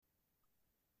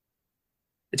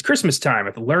It's Christmas time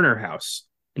at the Lerner house,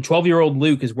 and 12-year-old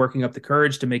Luke is working up the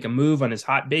courage to make a move on his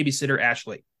hot babysitter,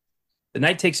 Ashley. The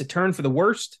night takes a turn for the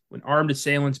worst when armed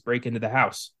assailants break into the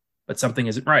house, but something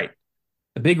isn't right.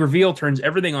 The big reveal turns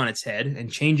everything on its head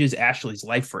and changes Ashley's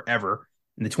life forever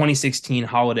in the 2016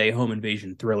 holiday home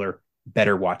invasion thriller,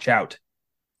 Better Watch Out.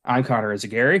 I'm Connor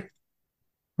Ezagari,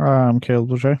 I'm Caleb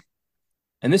Lachey.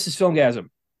 and this is FILMGAZM.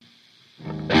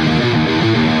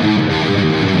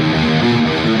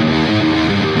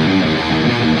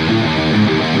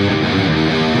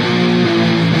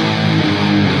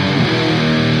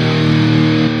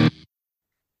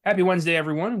 Happy Wednesday,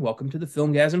 everyone. Welcome to the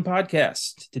FILMGAZM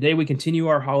podcast. Today, we continue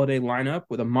our holiday lineup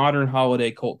with a modern holiday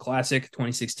cult classic,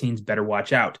 2016's Better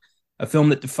Watch Out, a film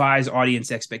that defies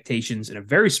audience expectations in a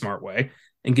very smart way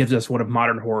and gives us one of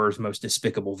modern horror's most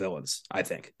despicable villains, I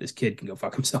think. This kid can go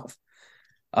fuck himself.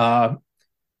 Uh,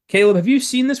 Caleb, have you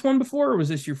seen this one before, or was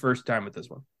this your first time with this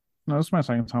one? No, this is my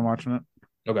second time watching it.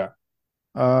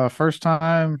 Okay. First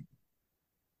time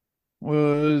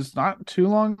was not too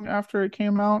long after it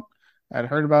came out. I'd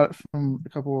heard about it from a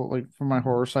couple, like from my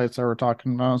horror sites that were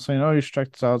talking about, saying, "Oh, you should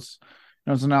check this out.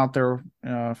 It's an out there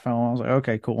film." I was like,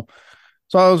 "Okay, cool."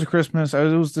 So it was a Christmas. It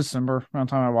was December around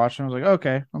the time I watched it. I was like,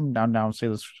 "Okay, I'm down to see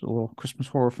this little Christmas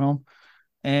horror film."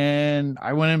 And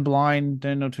I went in blind,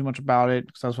 didn't know too much about it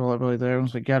because that's what really there. I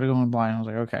was like, "Got to go in blind." I was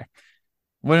like, "Okay."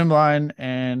 Went in blind,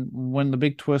 and when the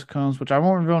big twist comes, which I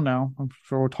won't reveal now, I'm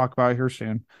sure we'll talk about it here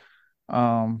soon.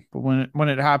 But when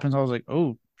it happens, I was like,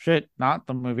 "Oh shit!" Not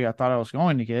the movie I thought I was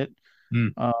going to get.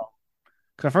 Mm,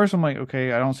 Because at first I'm like,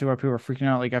 "Okay, I don't see why people are freaking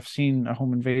out." Like I've seen a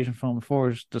home invasion film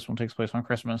before. This one takes place on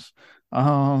Christmas.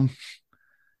 Um,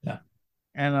 yeah.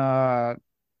 and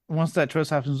once that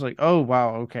twist happens, like, "Oh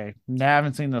wow, okay, I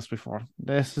haven't seen this before.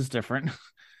 This is different."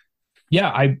 Yeah,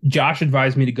 I Josh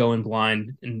advised me to go in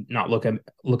blind and not look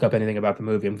up anything about the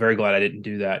movie. I'm very glad I didn't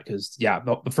do that because yeah,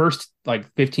 the first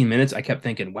like 15 minutes I kept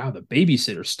thinking, wow, the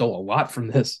babysitter stole a lot from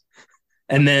this.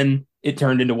 And then it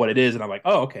turned into what it is, and I'm like,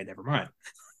 oh, okay, never mind.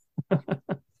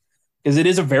 Because it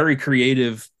is a very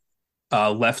creative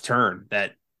left turn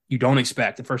that you don't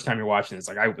expect the first time you're watching it. It's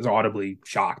like I was audibly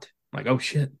shocked. I'm like, oh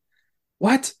shit,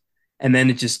 what? And then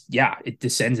it just, yeah, it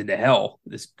descends into hell.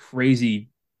 This crazy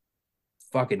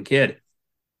fucking kid.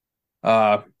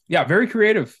 Yeah, very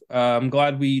creative. I'm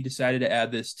glad we decided to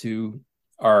add this to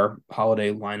our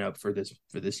holiday lineup for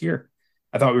this year.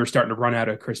 I thought we were starting to run out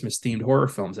of Christmas themed horror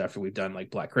films after we've done like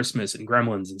Black Christmas and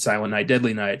Gremlins and Silent Night,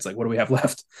 Deadly Night. It's like, what do we have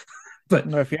left? But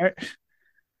No,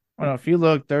 if you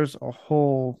look, there's a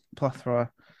whole plethora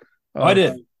oh, I of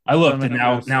did. I looked, and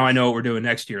now I filmmakers. know what we're doing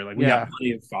next year. Like we got Yeah,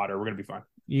 plenty of fodder. We're gonna be fine.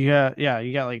 you got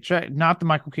like Jack, not the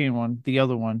Michael Caine one, the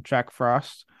other one, Jack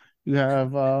Frost. You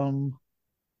have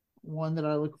one that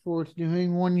I look forward to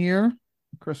doing one year,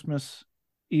 Christmas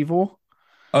Evil.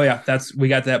 Oh yeah, that's we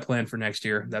got that planned for next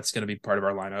year. That's gonna be part of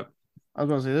our lineup. I was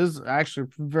gonna say this is actually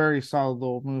a very solid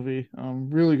little movie.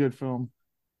 Really good film.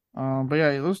 But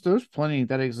yeah, there's plenty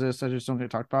that exist that just don't get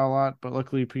talked about a lot. But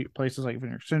luckily, places like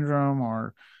Vinegar Syndrome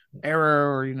or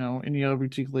Error or any other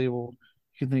boutique label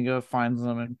you can think of finds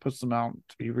them and puts them out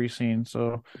to be reseen.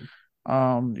 So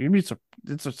you'd be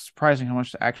it's surprising how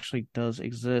much actually does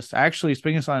exist. Actually,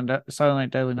 speaking of Silent Night,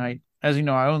 Deadly Night, as you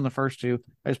know, I own the first two.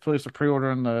 I just placed a pre-order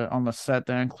on the set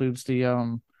that includes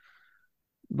the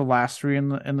last three in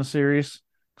the series.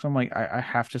 So I'm like, I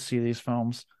have to see these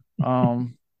films.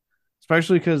 Um,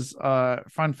 especially because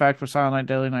fun fact for Silent Night,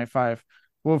 Deadly Night 5.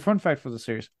 Well, fun fact for the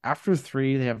series: after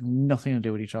three, they have nothing to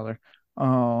do with each other.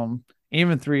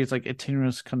 Even three is like a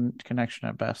tenuous connection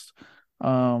at best.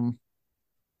 Um,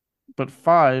 but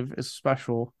five is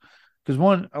special because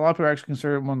one, a lot of people actually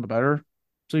consider it one of the better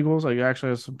sequels. Like, it actually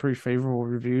has some pretty favorable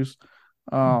reviews.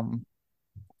 Um,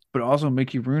 but also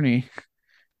Mickey Rooney,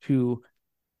 who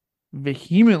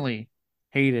vehemently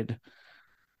hated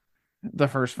the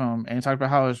first film and talked about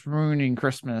how it's ruining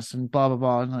Christmas and blah blah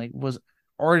blah, and like was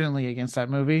ardently against that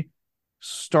movie.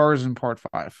 Stars in part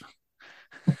five,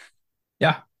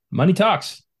 Yeah, money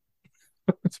talks.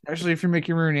 especially if you're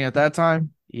Mickey Rooney at that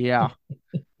time. Yeah,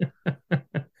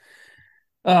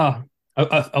 Uh,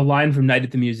 a line from Night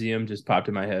at the Museum just popped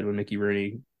in my head when Mickey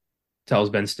Rooney tells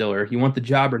Ben Stiller, "You want the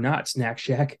job or not, Snack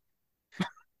Shack?"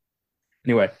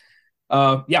 Anyway,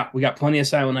 yeah, we got plenty of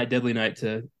Silent Night, Deadly Night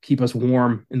to keep us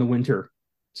warm in the winter.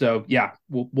 So yeah,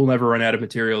 we'll never run out of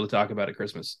material to talk about at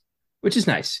Christmas, which is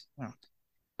nice. yeah.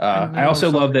 And I then also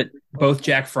also love that both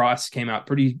Jack Frosts came out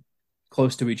pretty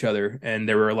close to each other, and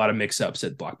there were a lot of mix-ups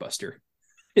at Blockbuster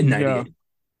in yeah,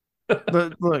 '98.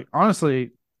 but look,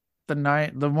 honestly,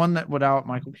 the one that without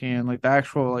Michael Caine, like the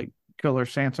actual like Killer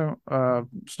Santa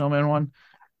snowman one,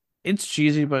 it's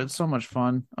cheesy, but it's so much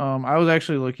fun. I was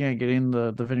actually looking at getting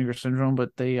the Vinegar Syndrome,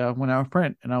 but they went out of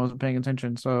print, and I wasn't paying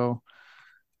attention, so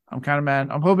I'm kind of mad.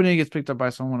 I'm hoping it gets picked up by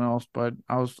someone else, but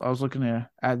I was looking to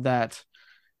add that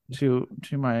to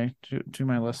my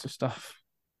list of stuff.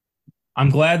 I'm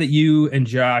glad that you and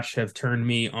Josh have turned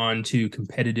me on to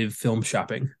competitive film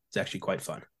shopping. It's actually quite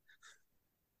fun.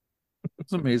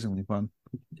 It's amazingly fun,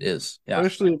 It is. Yeah.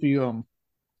 especially if you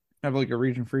have like a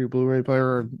region free Blu-ray player,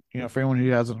 or for anyone who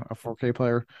has a 4K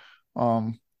player,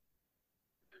 um,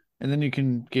 and then you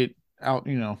can get out,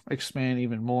 expand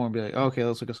even more and be like, okay,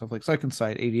 let's look at stuff like Second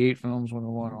Sight, 88 Films,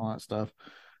 101, all that stuff,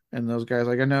 and those guys.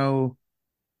 Like I know,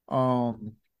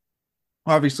 um,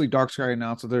 obviously Dark Sky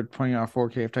announced that they're putting out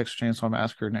 4K of Texas Chainsaw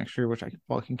Massacre next year, which I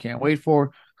fucking can't wait for.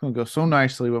 It's gonna go so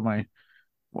nicely with my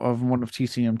of one of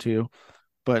TCM2.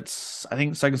 But I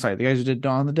think Second Sight, the guys who did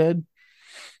Dawn of the Dead,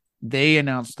 they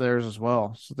announced theirs as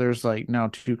well. So there's like now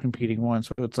two competing ones.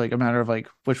 So it's like a matter of like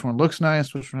which one looks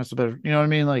nice, which one has the better. You know what I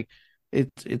mean? Like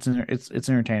it's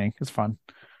entertaining. It's fun.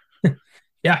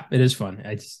 Yeah, it is fun.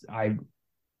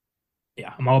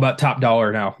 Yeah, I'm all about top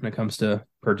dollar now when it comes to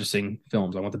purchasing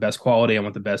films. I want the best quality. I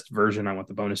want the best version. I want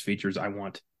the bonus features. I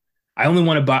only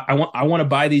want to buy. I want to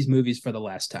buy these movies for the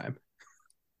last time.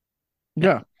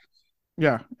 Yeah.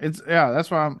 Yeah, yeah.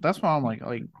 That's why I'm like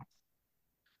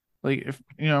if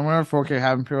whenever 4K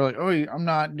happened, people are like, oh, I'm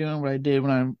not doing what I did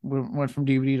when I went from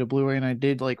DVD to Blu-ray, and I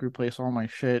did like replace all my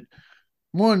shit.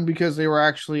 One, because they were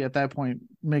actually at that point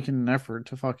making an effort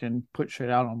to fucking put shit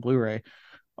out on Blu-ray.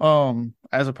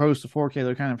 As opposed to 4K,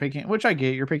 they're kind of picking, which I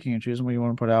get, you're picking and choosing what you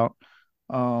want to put out.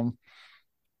 Um,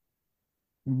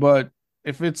 but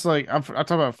if it's like I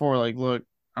talk about before, like, look,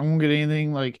 I won't get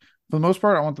anything like for the most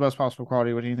part, I want the best possible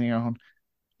quality with anything I own.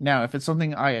 Now, if it's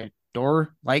something I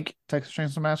adore, like Texas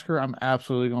Chainsaw Massacre, I'm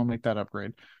absolutely gonna make that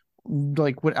upgrade.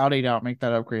 Like without a doubt, make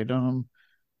that upgrade.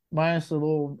 Minus a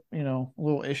little,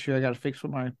 little issue I got to fix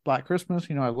with my Black Christmas.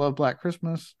 I love Black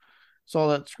Christmas. Saw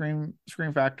that Scream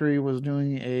Factory was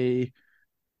doing a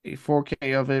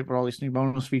 4K of it with all these new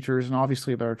bonus features, and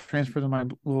obviously they're transferred to my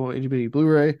little itty bitty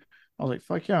Blu-ray. I was like,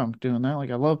 fuck yeah, I'm doing that.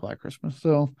 Like I love Black Christmas,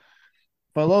 so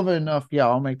if I love it enough, yeah,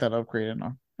 I'll make that upgrade in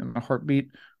a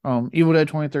heartbeat. Evil Dead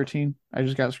 2013. I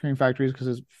just got Screen Factories because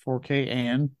it's 4K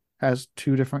and has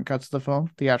two different cuts of the film,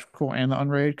 the theatrical and the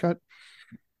unrated cut.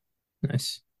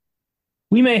 Nice.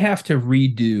 We may have to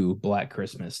redo Black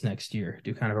Christmas next year,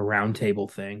 do kind of a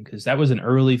roundtable thing because that was an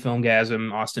early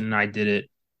filmgasm. Austin and I did it.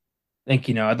 I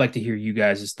think I'd like to hear you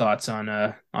guys' thoughts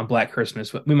on Black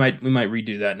Christmas. We might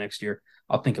redo that next year.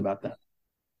 I'll think about that.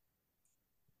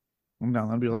 I'm down.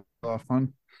 That'd be a lot of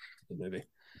fun. Maybe.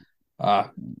 Uh,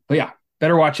 but yeah,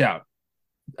 better watch out.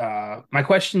 My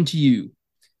question to you.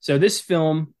 So this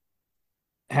film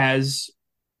has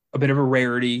a bit of a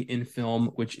rarity in film,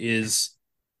 which is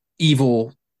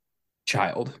evil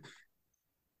child.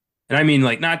 And I mean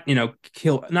like not,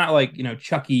 kill not like,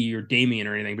 Chucky or Damien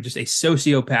or anything, but just a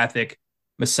sociopathic,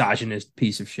 misogynist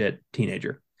piece of shit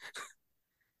teenager.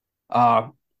 Uh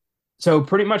so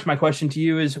pretty much my question to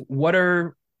you is who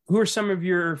are some of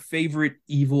your favorite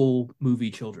evil movie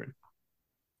children?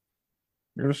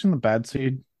 You ever seen the Bad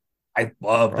Seed? I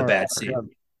love the Or, bad seed.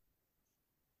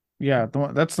 yeah,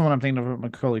 that's the one I'm thinking of,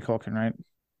 Macaulay Culkin, right?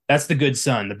 That's the good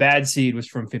son. The bad seed was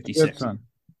from Good 56. son.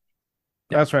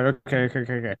 Yeah. That's right.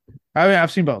 Okay. I mean,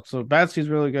 I've seen both. So Bad Seed's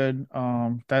really good.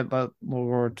 That little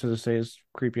word to this day is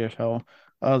creepy as hell.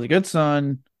 The Good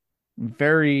Son,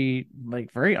 very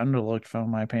underlooked film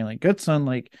in my opinion. Like Good Son,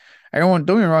 like everyone,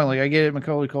 don't get me wrong. Like I get it,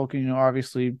 Macaulay Culkin,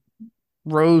 obviously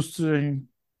rose to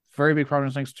very big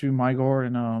prominence thanks to My Gore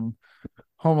and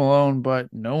Home Alone, but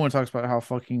no one talks about how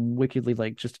fucking wickedly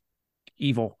like just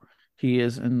evil he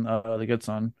is in the Good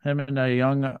Son. Him and a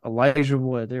young Elijah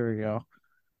Wood. There we go.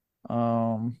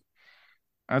 Um,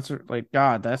 that's like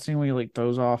God. That scene when he like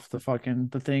throws off the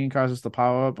thing and causes the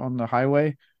power up on the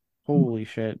highway. Holy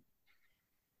shit!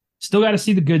 Still got to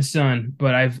see the good son,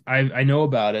 but I know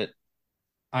about it.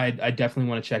 I definitely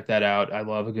want to check that out. I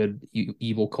love a good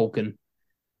evil Culkin.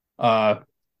 Uh,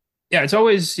 yeah, it's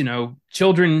always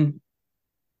children.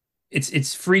 It's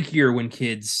freakier when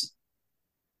kids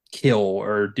kill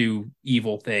or do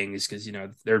evil things because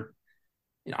they're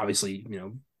obviously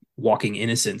walking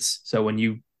innocence. So when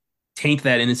you taint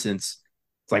that innocence,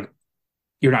 it's like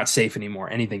you're not safe anymore.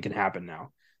 Anything can happen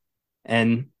now.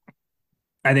 And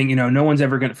I think no one's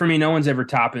ever gonna for me. No one's ever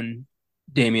topping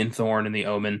Damien Thorne in The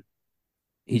Omen.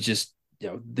 He's just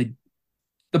the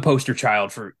poster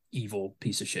child for evil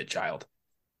piece of shit child.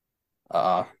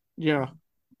 Uh, Yeah,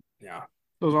 yeah,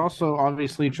 there's also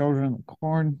obviously Children of the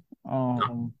Corn.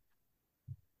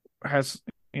 Has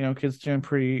kids doing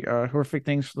pretty horrific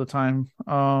things for the time.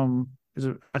 Is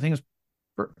it? I think it's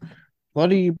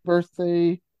Bloody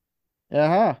Birthday.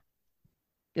 Yeah.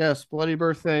 Yes, Bloody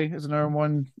Birthday is another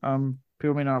one.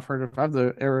 People may not have heard of. I have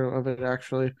the era of it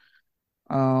actually.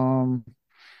 Um,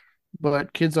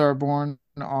 but kids are born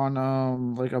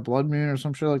on like a blood moon or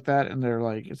some shit like that, and they're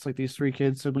like it's like these three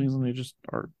kids siblings, and they just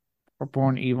are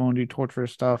born evil and do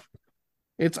torturous stuff.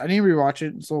 It's I need to rewatch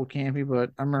it. It's a little campy,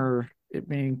 but I remember it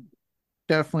being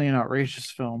definitely an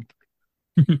outrageous film.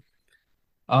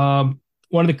 Um,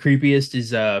 one of the creepiest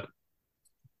is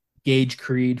Gage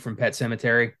Creed from Pet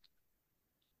Cemetery.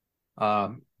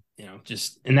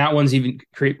 Just and that one's even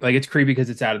like it's creepy because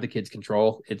it's out of the kid's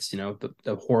control. It's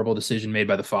the horrible decision made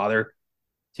by the father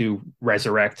to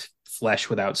resurrect flesh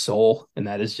without soul, and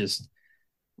that is just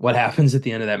what happens at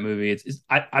the end of that movie.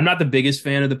 I'm not the biggest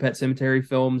fan of the Pet Cemetery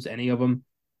films, any of them,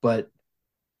 but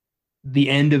the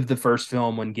end of the first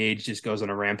film when Gage just goes on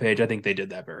a rampage, I think they did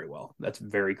that very well. That's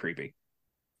very creepy.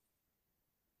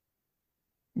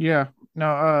 Yeah, no,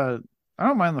 I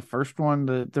don't mind the first one.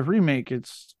 The remake,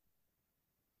 it's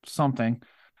something.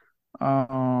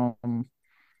 Um,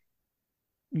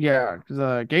 yeah,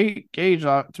 because Gage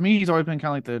to me, he's always been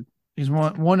kind of like he's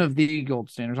one of the gold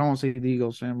standards. I won't say the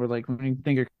gold standard, but like when you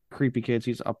think of creepy kids,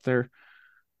 he's up there,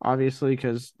 obviously,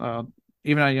 because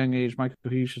even at a young age, Michael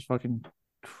Hughes just fucking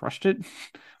crushed it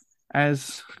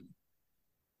as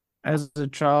a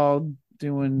child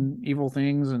doing evil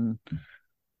things. And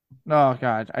oh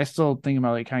god, I still think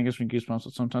about it, kind of gives me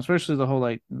goosebumps sometimes, especially the whole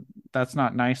like that's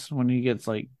not nice when he gets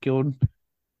like killed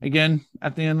again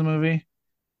at the end of the movie.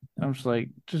 I'm just like,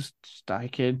 just die,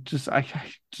 kid. Just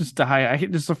die.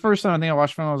 This is the first time I think I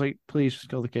watched film. I was like, please just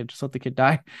kill the kid. Just let the kid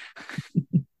die.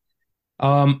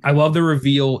 I love the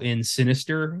reveal in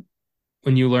Sinister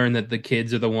when you learn that the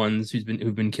kids are the ones who've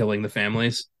been killing the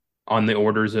families on the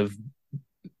orders of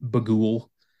Bagul.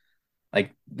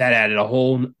 Like that added a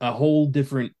whole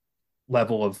different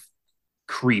level of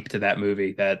creep to that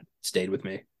movie that stayed with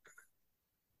me.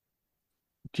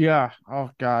 Yeah.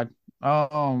 Oh god.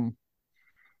 Um.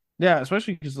 Yeah,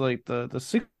 especially because like the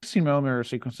 16 millimeter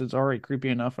sequences are already creepy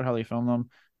enough with how they film them.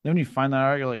 Then when you find that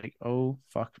out, you're like, oh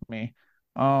fuck me.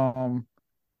 Um.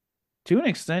 To an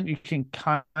extent, you can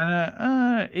kind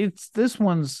of it's this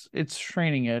one's it's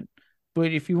training it,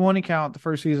 but if you want to count the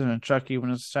first season of Chucky, when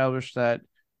it's established that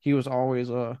he was always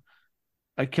a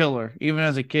killer, even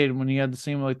as a kid, when he had the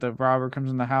scene where, like the robber comes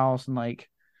in the house and like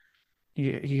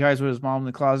he hides with his mom in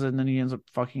the closet, and then he ends up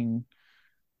fucking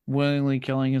willingly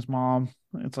killing his mom.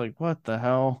 It's like what the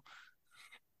hell?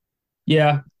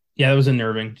 Yeah, yeah, that was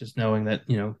unnerving. Just knowing that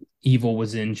evil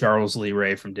was in Charles Lee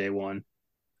Ray from day one.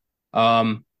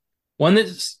 Um, One that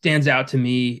stands out to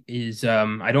me is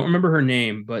I don't remember her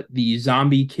name, but the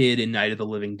zombie kid in Night of the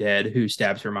Living Dead who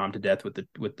stabs her mom to death with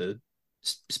the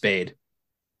spade.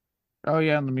 Oh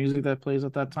yeah, and the music that plays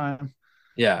at that time.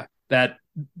 Yeah, that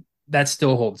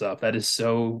still holds up. That is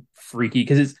so freaky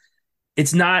because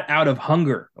it's not out of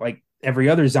hunger like every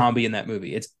other zombie in that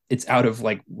movie. It's out of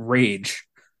like rage.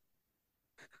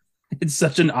 It's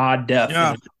such an odd death in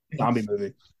Yeah, a zombie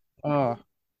movie. Uh,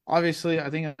 obviously, I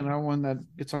think another one that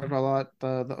gets talked about a lot,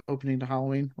 the opening to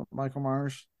Halloween with Michael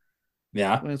Myers,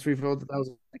 Yeah. when it's revealed that that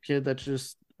was a kid that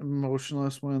just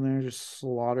emotionless went in there, just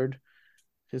slaughtered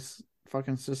his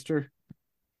fucking sister.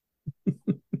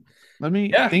 Let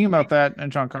me Yeah. think about that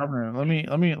and John Carpenter. Let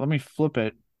me flip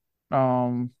it.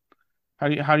 Um, how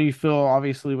do you feel?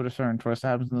 Obviously, with a certain twist that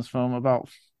happens in this film about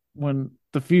when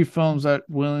the few films that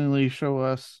willingly show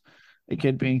us a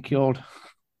kid being killed,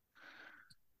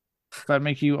 does that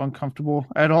make you uncomfortable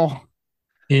at all?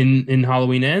 In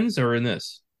Halloween Ends or in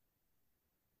this?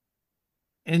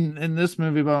 In this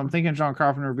movie, but I'm thinking John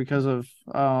Carpenter because of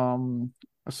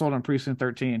Assault on Precinct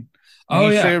 13. When Oh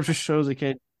he straight yeah. up just shows a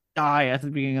kid die at the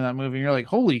beginning of that movie, and you're like,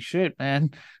 holy shit,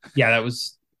 man. Yeah, that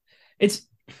was it's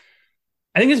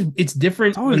I think it's It's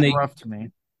different when always they rough to me.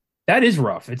 that is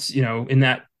rough. It's in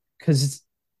that because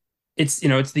it's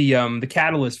the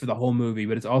catalyst for the whole movie,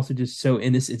 but it's also just so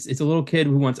innocent. It's a little kid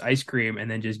who wants ice cream and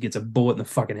then just gets a bullet in the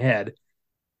fucking head.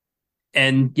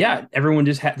 And yeah, everyone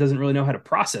just doesn't really know how to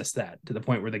process that to the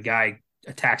point where the guy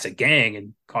attacks a gang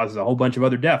and causes a whole bunch of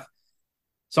other death.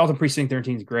 Assault on Precinct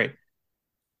 13 is great.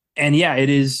 And yeah, it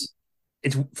is.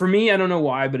 It's for me. I don't know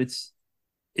why, but it's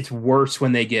worse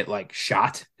when they get like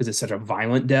shot because it's such a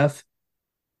violent death.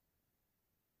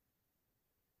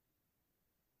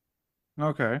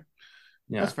 Okay.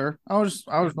 That's Yeah, fair. I was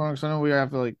wrong because I know we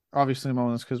have to like obviously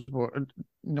moments because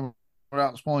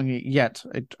without spoiling it yet,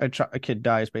 a kid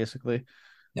dies basically.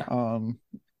 yeah. Um,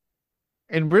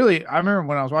 and really, I remember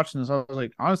when I was watching this, I was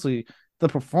like, honestly, the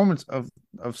performance of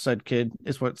said kid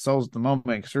is what sells the moment.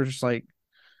 Because they're just like,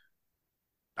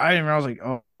 I didn't. I was like,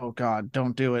 oh God,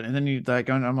 don't do it. And then you like,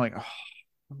 I'm like, oh.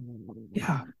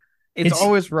 Yeah. It's It's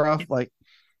always rough. Like,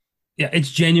 yeah, it's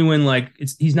genuine. Like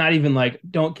he's not even like,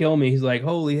 don't kill me. He's like,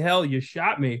 holy hell, you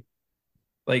shot me.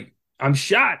 Like I'm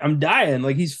shot. I'm dying.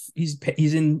 Like he's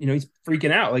in, he's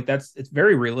freaking out. Like it's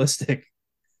very realistic.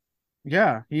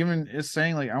 yeah, he even is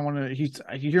saying like, I want to.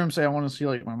 You hear him say, I want to see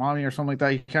like my mommy or something like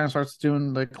that. He kind of starts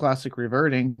doing the classic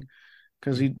reverting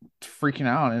because he's freaking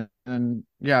out, and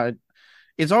yeah,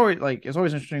 it's always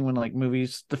interesting when like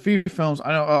movies, the few films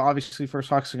I know, obviously First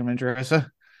Toxic Avenger has a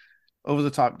over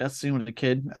the top death scene with the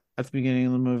kid at the beginning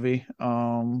of the movie.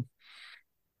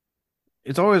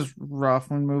 It's always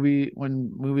rough when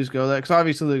movies go that, because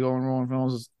obviously the going rule in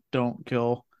films is don't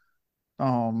kill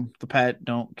the pet,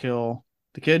 don't kill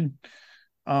the kid.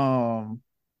 Um,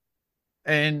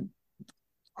 and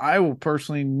I will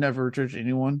personally never judge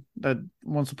anyone that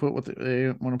wants to put what they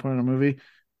want to put in a movie,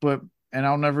 but and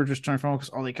I'll never just turn from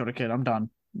because they killed a kid. I'm done.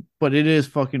 But it is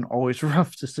fucking always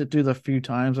rough to sit through the few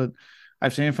times that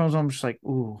I've seen films. I'm just like,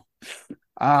 ooh,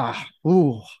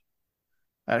 ooh,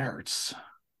 that hurts.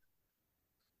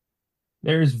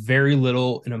 There's very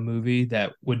little in a movie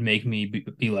that would make me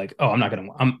be like, oh, I'm not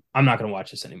gonna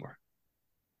watch this anymore.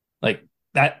 Like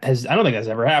I don't think that's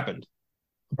ever happened,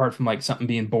 apart from like something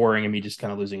being boring and me just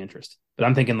kind of losing interest. But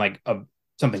I'm thinking like of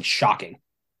something shocking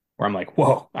where I'm like,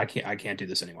 whoa, I can't do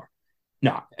this anymore.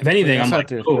 No, if Like anything, I I'm sat like,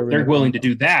 through oh, if they're Serbian willing film. to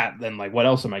do that, then like, what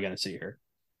else am I going to see here?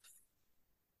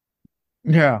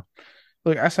 Yeah,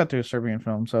 like I sat through a Serbian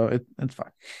film, so it's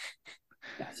fine.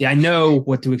 See, I know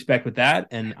what to expect with that,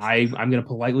 and I'm going to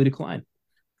politely decline.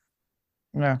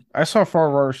 Yeah, I saw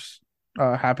far worse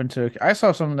happen to. I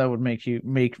saw something that would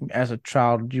make as a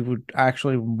child you would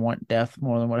actually want death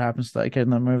more than what happens to that kid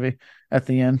in the movie at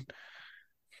the end.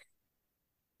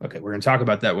 Okay, we're going to talk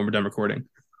about that when we're done recording.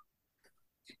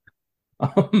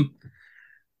 Um,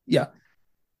 yeah,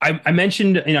 I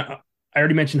mentioned, I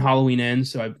already mentioned Halloween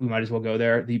Ends, so we might as well go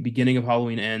there. The beginning of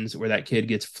Halloween Ends, where that kid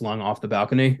gets flung off the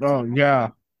balcony. Oh yeah,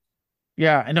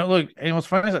 yeah. And look, and what's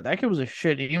funny is that kid was a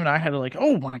shit. Even I had to like,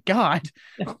 oh my god.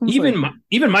 Yeah. I was like,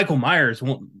 Even Michael Myers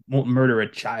won't murder a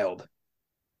child,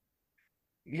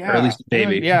 or at yeah, least a and then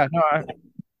baby. yeah, no,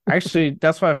 actually,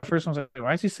 that's why at first I was like,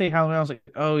 why does he say Halloween? I was like,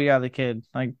 oh yeah, the kid.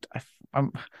 Like,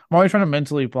 I'm always trying to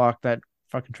mentally block that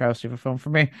fucking travesty of a film for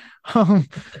me. Um,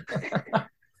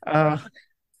 uh,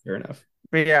 Fair enough.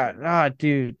 but yeah,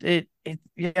 dude,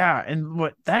 yeah, and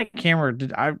what that camera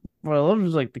did, what I loved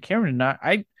was like the camera did not.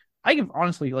 I give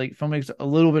honestly like filmmakers a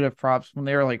little bit of props when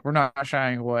they were like, we're not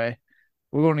shying away.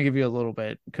 We're going to give you a little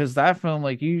bit because that film,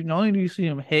 like, you not only do you see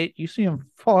him hit, you see him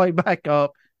fall back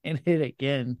up and hit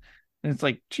again, and it's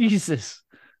like Jesus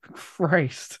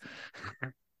Christ.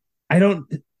 I don't.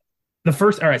 The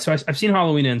first, all right. So I've seen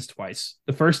Halloween Ends twice.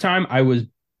 The first time I was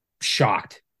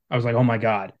shocked. I was like, oh my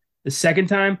god. The second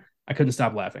time I couldn't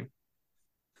stop laughing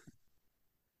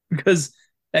because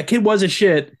that kid was a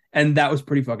shit, and that was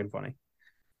pretty fucking funny.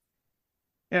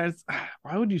 Yeah,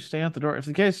 why would you stand at the door if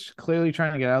the guy's clearly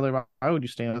trying to get out of there? Why would you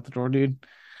stand at the door, dude?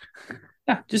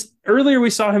 Yeah, just earlier we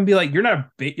saw him be like, "You're not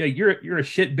you're a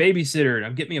shit babysitter, and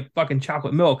I'm getting me a fucking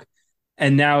chocolate milk,"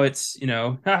 and now it's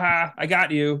haha, I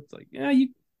got you. It's like, yeah,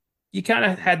 you kind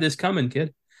of had this coming,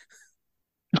 kid.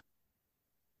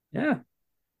 Yeah,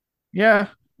 Yeah,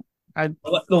 I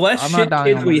the less I'm not shit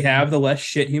dying kids on we that. have, the less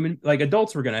shit human like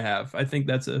adults we're gonna have. I think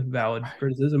that's a valid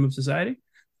criticism of society.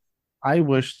 I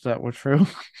wish that were true.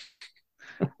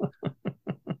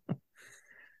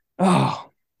 Oh,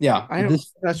 yeah. I don't.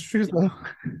 This, That's true though.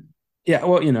 yeah.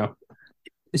 Well,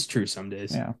 it's true some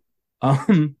days. Yeah.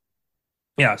 Um,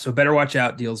 yeah. So Better Watch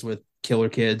Out deals with killer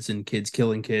kids and kids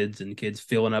killing kids and kids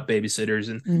filling up babysitters,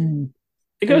 and Mm.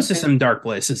 it goes to some dark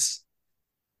places.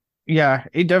 Yeah,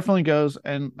 it definitely goes.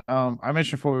 And I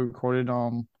mentioned before we recorded,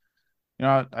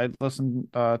 I listened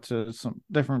to some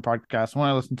different podcasts. One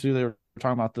I listened to, they were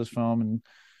talking about this film, and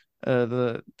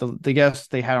the guests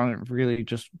they had on it really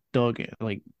just dug it,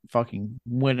 like fucking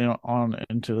went on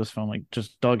into this film, like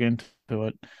just dug into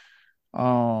it.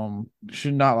 She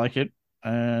did not like it,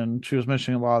 and she was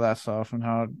mentioning a lot of that stuff and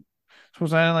how.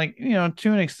 So I like,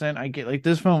 to an extent, I get like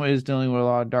this film is dealing with a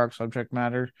lot of dark subject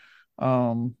matter,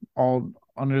 all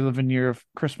under the veneer of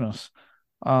Christmas.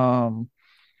 Um,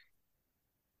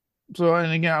 so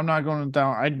and again, I'm not going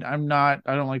down. I'm not.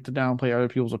 I don't like to downplay other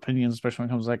people's opinions, especially when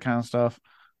it comes to that kind of stuff.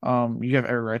 You have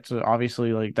every right to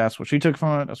obviously like that's what she took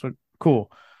from it. That's what cool.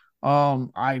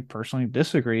 I personally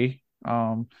disagree.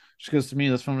 Just because to me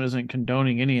this film isn't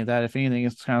condoning any of that. If anything,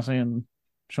 it's kind of saying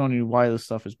showing you why this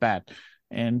stuff is bad.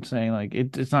 and saying like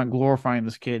it's not glorifying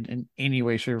this kid in any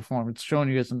way, shape, or form. It's showing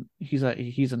you he's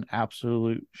an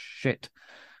absolute shit.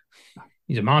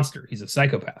 He's a monster. He's a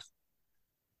psychopath.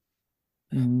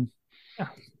 Mm, Yeah.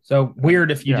 So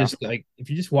weird if you yeah, just like if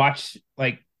you just watch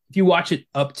like if you watch it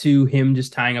up to him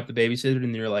just tying up the babysitter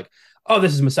and you're like, oh,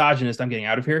 this is misogynist. I'm getting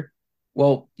out of here.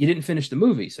 Well, you didn't finish the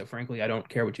movie, so frankly, I don't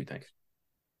care what you think.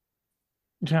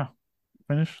 yeah.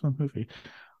 Finish the movie.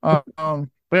 But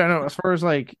yeah, no. As far as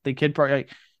like the kid part, like,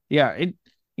 yeah,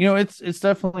 it's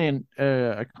definitely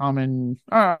a common,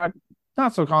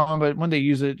 not so common, but when they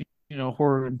use it,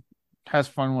 horror has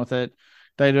fun with it.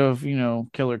 The idea of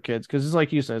killer kids, because it's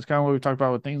like you said, it's kind of what we talked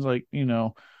about with things like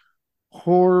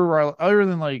horror, other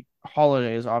than like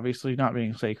holidays, obviously not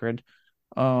being sacred.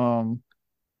 Um,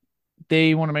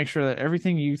 they want to make sure that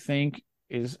everything you think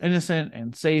is innocent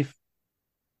and safe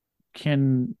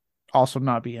can also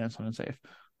not be innocent and safe.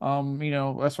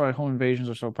 That's why home invasions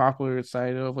are so popular. It's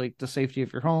side of like the safety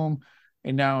of your home,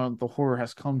 and now the horror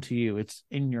has come to you. It's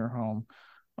in your home.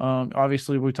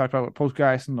 Obviously we talked about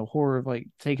Poltergeist and the horror of like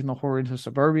taking the horror into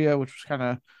suburbia, which was kind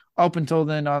of up until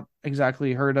then not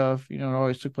exactly heard of. It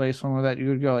always took place somewhere that you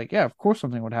would go like, yeah, of course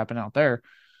something would happen out there.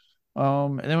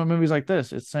 And then with movies like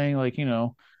this, it's saying like,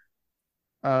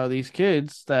 these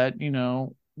kids that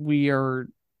we are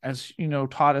as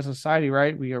taught as a society,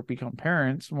 right? We are become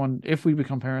parents one if we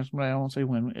become parents, but I won't say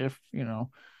when. If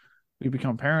we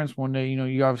become parents one day,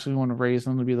 you obviously want to raise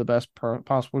them to be the best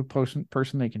possible person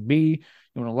they can be.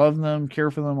 You want to love them,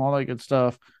 care for them, all that good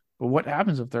stuff. But what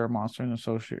happens if they're a monster and a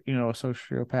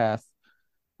sociopath?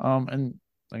 And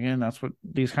again, that's what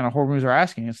these kind of horror movies are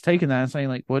asking. It's taking that and saying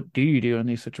like, what do you do in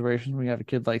these situations when you have a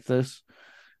kid like this?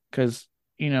 Because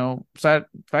sad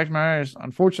fact of the matter is,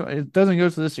 unfortunately, it doesn't go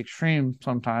to this extreme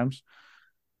sometimes,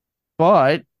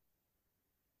 but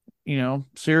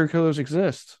serial killers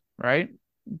exist, right?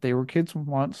 They were kids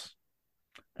once,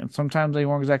 and sometimes they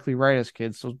weren't exactly right as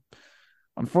kids. So,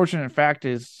 unfortunate fact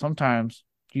is, sometimes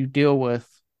you deal with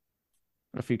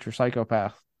a future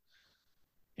psychopath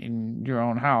in your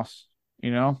own house,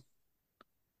 you know?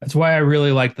 That's why I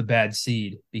really like the bad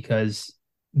seed because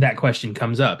that question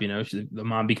comes up. The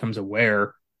mom becomes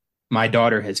aware my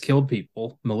daughter has killed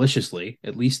people maliciously,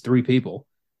 at least three people,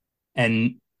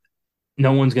 and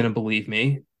no one's going to believe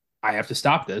me. I have to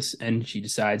stop this. And she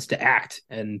decides to act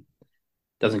and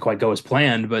doesn't quite go as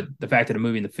planned. But the fact that a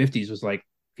movie in the 50s was like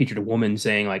featured a woman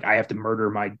saying, like, I have to murder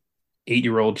my 8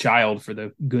 year old child for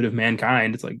the good of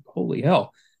mankind. It's like, holy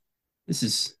hell, this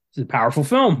is a powerful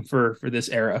film for this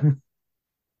era.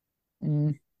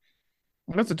 Mm,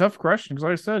 that's a tough question because,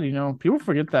 like I said, people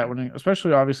forget that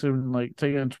especially obviously when like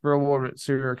taking into real world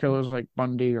serial killers like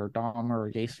Bundy or Dahmer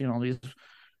or Gacy and all these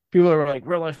people that were like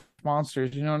real life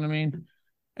monsters. You know what I mean?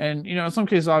 And in some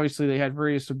cases, obviously, they had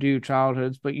very subdued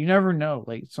childhoods, but you never know.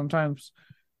 Like sometimes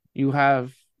you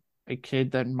have a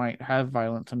kid that might have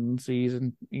violent tendencies,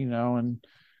 and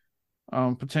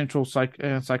potential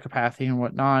psychopathy and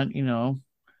whatnot.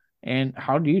 And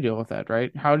how do you deal with that,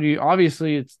 right? How do you?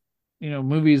 Obviously, it's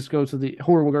movies go to the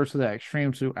horror will go to that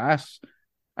extreme. To ask,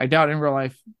 I doubt in real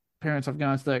life parents have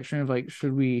gone to that extreme of like,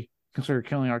 should we consider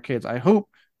killing our kids? I hope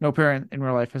no parent in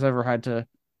real life has ever had to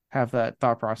have that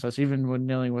thought process, even when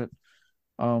dealing with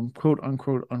quote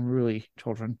unquote unruly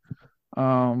children.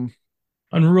 Um,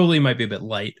 Unruly might be a bit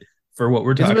light for what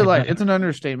we're it's a bit talking like about. it's an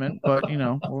understatement, but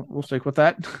we'll stick with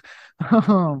that.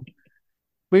 um,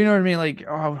 but you know what I mean? Like,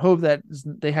 I would hope that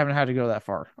they haven't had to go that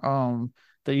far.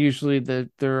 That usually there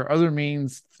are other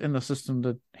means in the system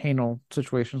to handle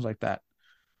situations like that.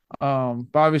 But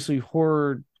obviously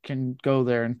horror can go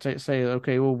there and say,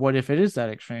 okay, well, what if it is that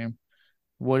extreme?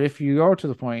 What if you go to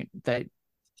the point that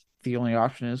the only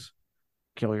option is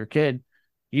kill your kid?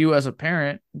 You as a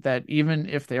parent, that even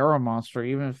if they are a monster,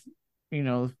 even if you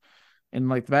know, in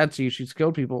like the bad seed, she's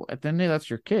killed people. At the end of the day, that's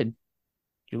your kid.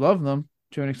 You love them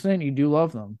to an extent. You do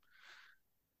love them.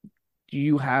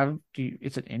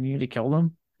 Is it in you to kill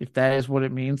them? If that is what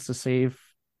it means to save,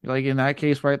 like in that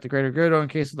case, right, the greater good, or in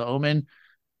case of the Omen,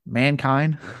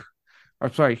 mankind,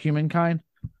 or sorry, humankind.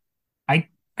 I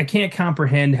I can't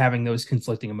comprehend having those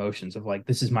conflicting emotions of like,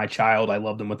 this is my child, I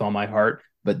love them with all my heart,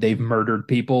 but they've murdered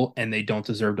people and they don't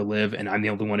deserve to live, and I'm the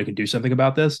only one who can do something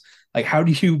about this. Like, how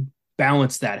do you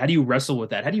balance that? How do you wrestle with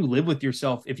that? How do you live with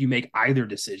yourself if you make either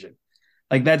decision?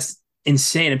 Like, that's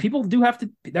insane. And people do have to.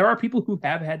 There are people who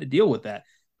have had to deal with that.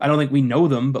 I don't think we know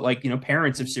them, but like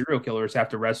parents of serial killers have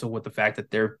to wrestle with the fact that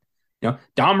they're,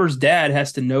 Dahmer's dad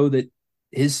has to know that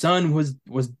his son was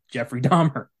Jeffrey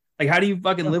Dahmer. Like, how do you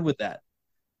fucking live with that?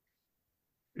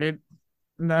 It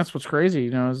and that's what's crazy,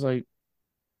 is like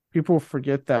people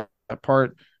forget that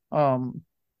part.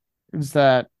 Is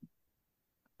that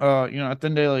at the end of the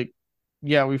day, like,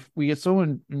 yeah, we get so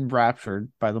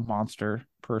enraptured by the monster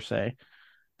per se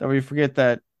that we forget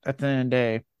that at the end of the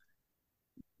day,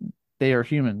 they are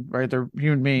human, right? They're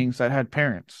human beings that had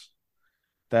parents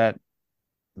that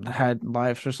had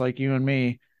lives just like you and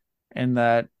me, and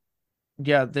that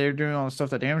yeah, they're doing all the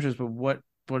stuff that damages, but what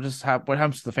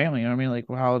happens to the family? You know what I mean? Like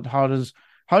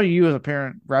how do you as a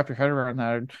parent wrap your head around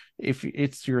that if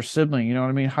it's your sibling? You know what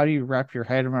I mean? How do you wrap your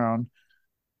head around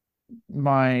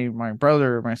my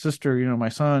brother, my sister, my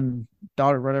son,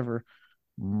 daughter, whatever,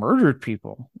 murdered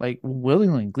people like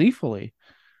willingly, gleefully?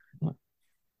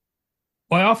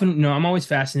 Well, I often, I'm always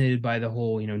fascinated by the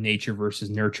whole, nature versus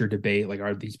nurture debate. Like,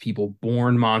 are these people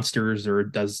born monsters,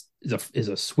 or is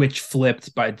a switch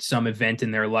flipped by some event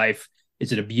in their life?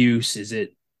 Is it abuse? Is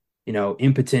it,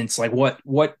 impotence? Like,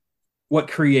 what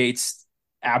creates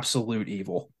absolute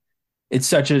evil?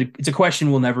 It's a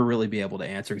question we'll never really be able to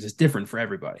answer because it's different for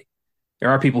everybody. There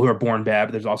are people who are born bad,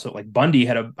 but there's also like Bundy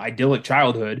had an idyllic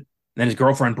childhood, and then his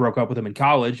girlfriend broke up with him in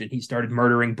college, and he started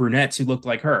murdering brunettes who looked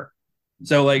like her.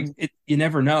 So like you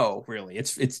never know really.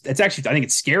 It's actually I think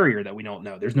it's scarier that we don't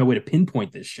know. There's no way to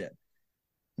pinpoint this shit.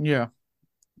 Yeah,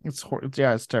 it's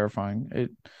terrifying.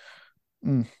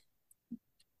 Mm.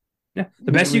 Yeah.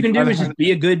 The best you can do is just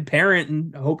be a good parent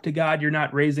and hope to God you're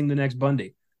not raising the next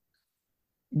Bundy.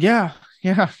 Yeah,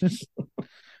 yeah. Just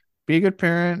be a good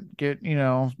parent. Get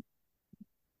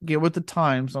with the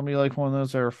times. Don't be like one of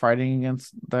those that are fighting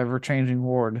against the ever changing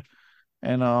world,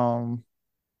 and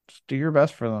just do your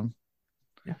best for them.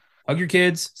 Yeah. Hug your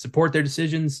kids, support their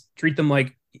decisions, treat them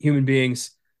like human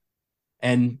beings,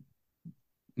 and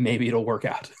maybe it'll work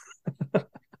out.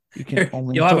 You can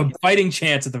only You'll have hope. a fighting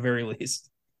chance at the very least.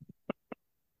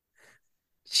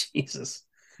 Jesus.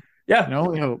 You Yeah. can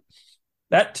only hope.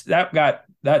 That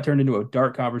turned into a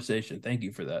dark conversation. Thank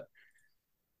you for that.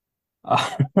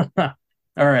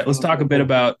 All right, let's talk a bit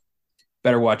about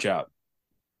Better Watch Out.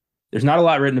 There's not a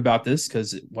lot written about this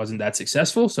because it wasn't that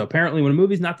successful. So apparently, when a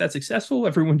movie's not that successful,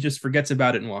 everyone just forgets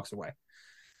about it and walks away.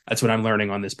 That's what I'm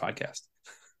learning on this podcast.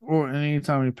 Or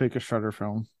anytime you pick a Shudder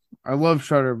film, I love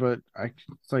Shudder, but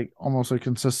it's like almost a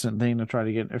consistent thing to try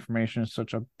to get information. Is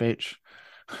such a bitch.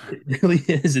 It really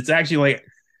is. It's actually like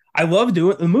I love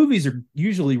doing the movies are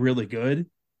usually really good,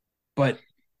 but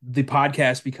the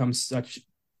podcast becomes such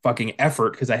fucking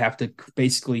effort because I have to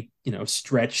basically,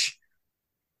 stretch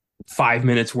 5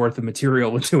 minutes worth of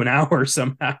material into an hour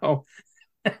somehow.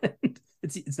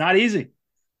 It's not easy.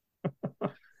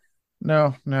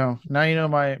 No, no. Now you know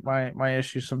my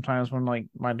issue sometimes when like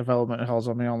my development hells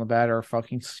on me on the bat or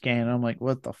fucking scan. I'm like,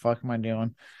 what the fuck am I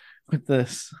doing with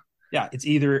this? Yeah, it's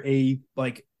either a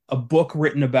book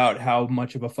written about how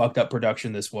much of a fucked up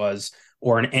production this was,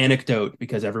 or an anecdote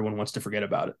because everyone wants to forget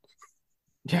about it.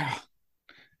 Yeah.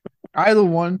 Either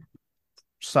one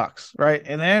sucks, right?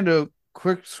 And then a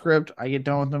quick script, I get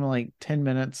done with them in like 10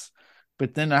 minutes,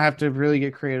 but then I have to really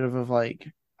get creative of like,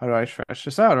 how do I stretch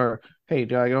this out? Or hey,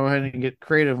 do I go ahead and get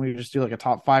creative? We just do like a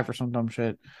top five or some dumb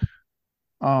shit.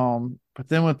 But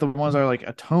then with the ones that are like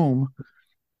a tome,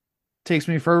 takes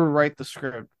me forever to write the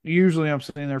script. Usually I'm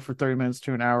sitting there for 30 minutes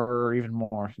to an hour or even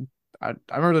more. I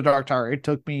remember the Dark Tower. It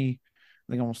took me,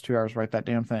 I think, almost 2 hours to write that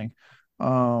damn thing.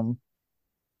 Um,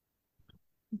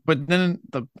 but then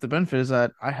the benefit is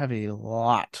that I have a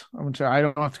lot. I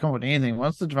don't have to come up with anything.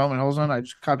 Once the development hell's done, I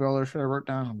just copy all the shit I wrote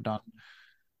down. I'm done.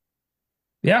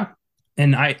 Yeah,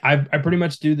 and I pretty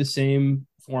much do the same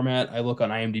format. I look on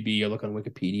IMDb, I look on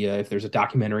Wikipedia. If there's a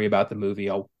documentary about the movie,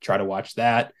 I'll try to watch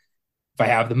that. If I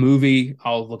have the movie,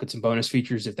 I'll look at some bonus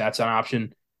features if that's an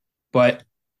option. But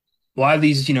a lot of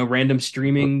these, random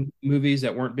streaming movies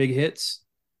that weren't big hits,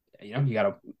 you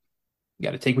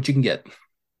gotta take what you can get.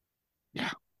 Yeah.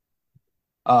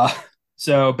 Uh,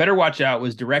 so Better Watch Out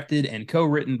was directed and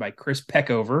co-written by Chris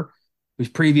Peckover, whose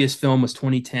previous film was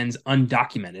 2010's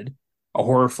Undocumented, a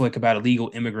horror flick about illegal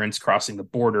immigrants crossing the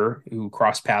border who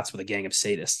cross paths with a gang of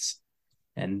sadists.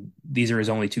 And these are his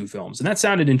only two films, and that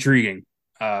sounded intriguing.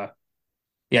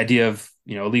 The idea of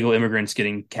illegal immigrants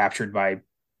getting captured by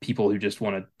people who just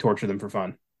want to torture them for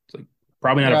fun. It's like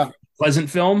probably not a pleasant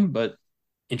film, but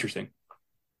interesting.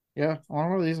 Yeah, I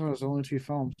wonder these are his only two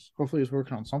films. Hopefully, he's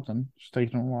working on something. It's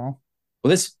taking a while. Well,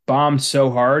 this bombed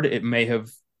so hard it may have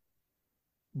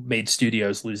made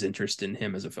studios lose interest in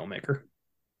him as a filmmaker.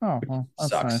 Oh, well,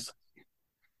 that's Sucks. nice.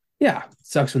 Yeah,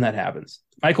 sucks when that happens.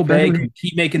 Michael Bay can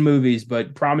keep making movies,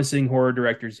 but promising horror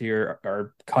directors here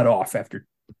are cut off after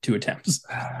two attempts.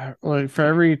 Like for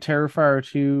every Terrifier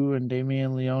 2 and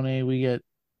Damien Leone, we get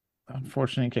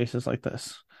unfortunate cases like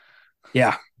this.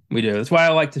 Yeah, we do. That's why I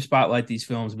like to spotlight these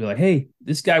films and be like, hey,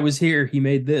 this guy was here. He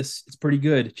made this. It's pretty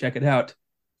good. Check it out.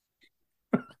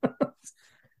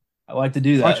 I like to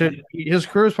do Watch that. it. His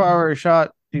cruise power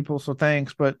shot people, so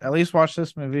thanks. But at least watch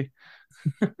this movie.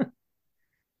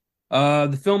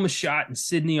 The film was shot in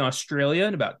Sydney, Australia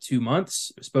in about 2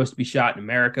 months. It was supposed to be shot in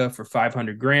America for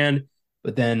 500 grand.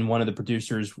 But then one of the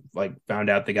producers like found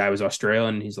out the guy was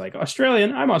Australian. And he's like,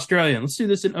 Australian, I'm Australian. Let's do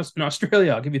this in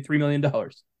Australia. I'll give you $3 million.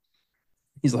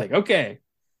 He's like, okay.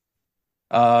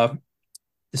 Uh,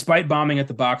 Despite bombing at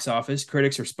the box office,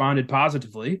 critics responded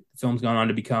positively. The film's gone on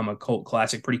to become a cult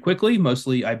classic pretty quickly,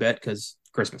 mostly, I bet, because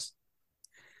Christmas.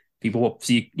 People will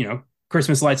see,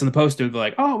 Christmas lights on the poster. They're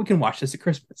like, oh, we can watch this at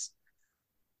Christmas.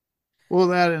 Well,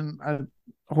 that and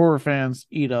horror fans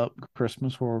eat up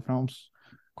Christmas horror films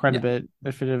quite a Yeah. bit.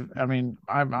 If it, I mean,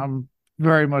 I'm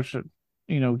very much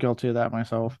guilty of that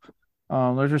myself.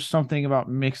 There's just something about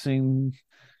mixing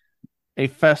a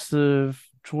festive,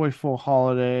 joyful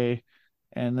holiday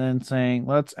and then saying,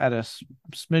 let's add a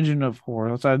smidgen of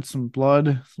horror. Let's add some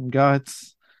blood, some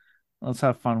guts. Let's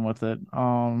have fun with it.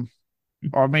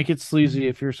 Or make it sleazy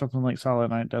if you're something like Silent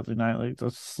Night, Deadly Night. Like,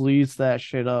 let's sleaze that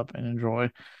shit up and enjoy.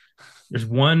 There's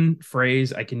one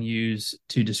phrase I can use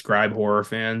to describe horror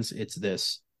fans. It's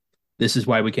this. This is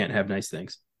why we can't have nice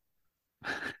things.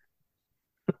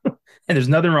 And there's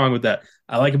nothing wrong with that.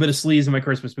 I like a bit of sleaze in my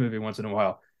Christmas movie once in a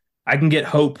while. I can get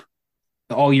hope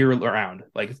all year around.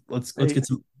 Like let's Hey, get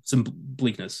some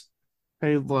bleakness.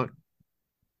 hey, look,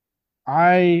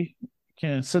 I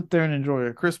can sit there and enjoy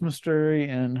a Christmas story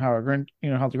and how a Grinch,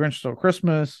 how the Grinch stole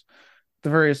Christmas, the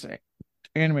various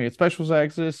animated specials that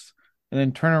exist, and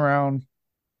then turn around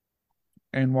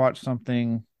and watch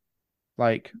something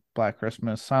like Black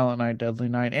Christmas, Silent Night, Deadly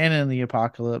Night, and In the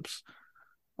Apocalypse.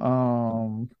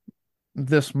 Um,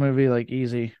 this movie like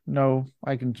easy. No,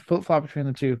 I can flip flop between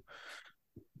the two.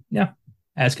 Yeah,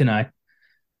 as can I.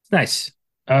 It's nice.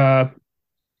 Uh,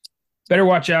 Better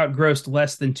Watch Out grossed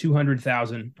less than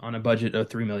 200,000 on a budget of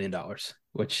 $3 million,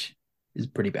 which is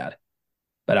pretty bad.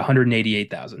 But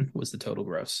 188,000 was the total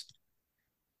gross.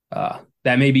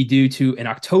 That may be due to an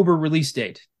October release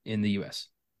date in the US.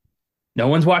 No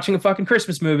one's watching a fucking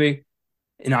Christmas movie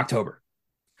in October.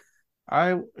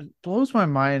 It blows my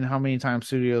mind how many times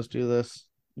studios do this.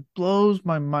 It blows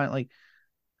my mind. Like,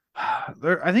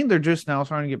 I think they're just now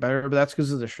starting to get better, but that's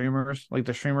because of the streamers. Like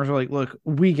the streamers are like, look,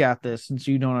 we got this since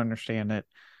you don't understand it.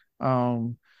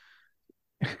 Um,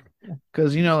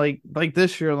 because like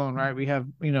this year alone, right? We have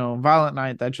Violent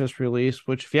Night that just released,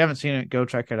 which if you haven't seen it, go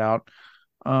check it out.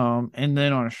 And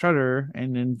then on Shudder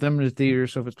and then them in the theater.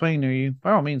 So if it's playing near you,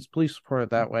 by all means, please support it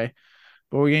that way.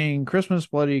 But we're getting Christmas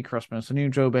Bloody Christmas, a new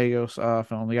Joe Bagos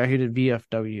film, the guy who did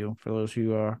VFW. For those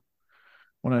who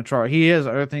want to try, he has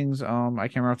other things. I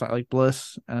can't remember if that like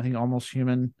Bliss and I think Almost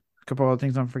Human. A couple other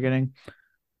things I'm forgetting.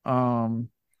 Um,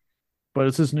 but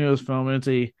it's his newest film, and it's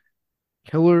a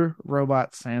killer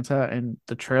robot Santa, and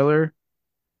the trailer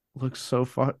looks so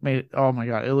made. Oh my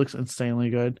god, it looks insanely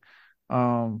good.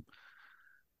 Um,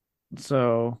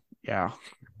 so yeah,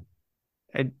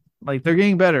 it like they're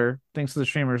getting better thanks to the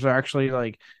streamers. They're actually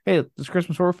like, hey, this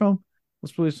Christmas horror film,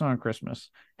 let's release it on Christmas.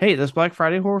 Hey, this Black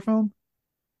Friday horror film,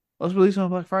 let's release it on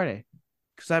Black Friday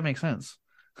because that makes sense.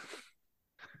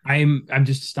 I'm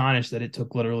just astonished that it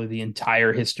took literally the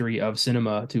entire history of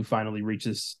cinema to finally reach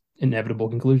this inevitable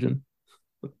conclusion.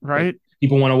 Like Right?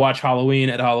 people want to watch Halloween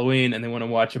at Halloween and they want to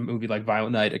watch a movie like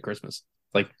Violent Night at Christmas.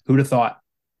 Like who'd have thought?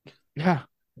 Yeah.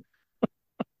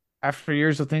 After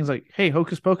years of things like, hey,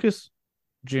 Hocus Pocus,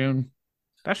 June,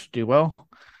 that should do well.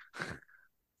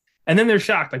 And then they're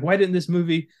shocked. Like, why didn't this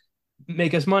movie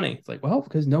make us money? It's like, well,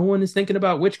 because no one is thinking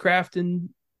about witchcraft and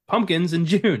pumpkins in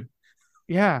June.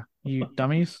 Yeah, you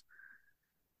dummies.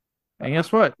 And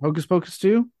guess what? Hocus Pocus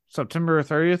 2, September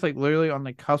 30th, like literally on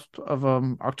the cusp of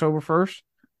October 1st.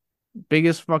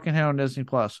 Biggest fucking hit on Disney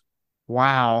Plus.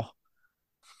 Wow.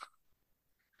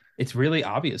 It's really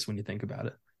obvious when you think about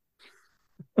it.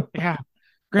 Yeah. But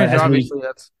Granted, obviously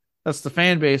that's the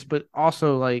fan base, but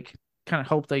also like kind of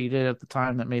hope that you did at the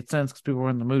time that made sense because people were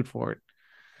in the mood for it.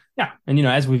 yeah, and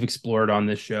as we've explored on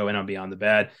this show and on Beyond the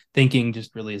Bad, thinking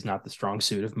just really is not the strong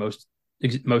suit of most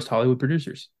Hollywood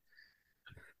producers.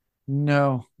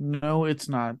 No, no, it's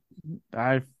not.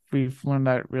 We've learned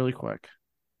that really quick.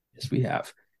 Yes, we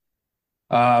have.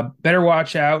 Better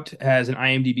Watch Out has an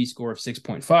IMDb score of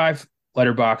 6.5,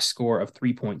 Letterboxd score of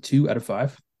 3.2 out of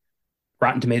 5,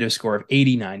 Rotten Tomatoes score of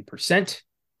 89%.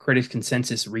 Critics'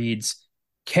 consensus reads,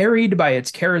 carried by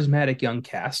its charismatic young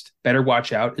cast, Better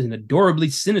Watch Out is an adorably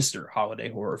sinister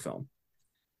holiday horror film.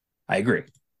 I agree.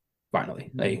 Finally,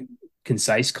 a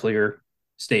concise, clear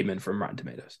statement from Rotten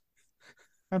Tomatoes.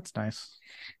 That's nice.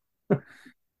 It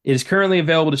is currently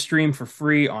available to stream for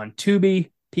free on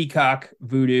Tubi. Peacock,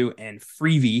 Vudu, and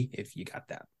Freevee if you got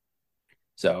that.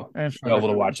 So And you're able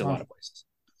Shutter. to watch a lot of places.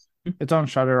 It's on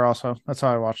Shutter also. That's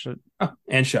how I watched it. Oh,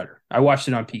 and Shutter. I watched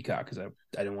it on Peacock because I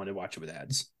didn't want to watch it with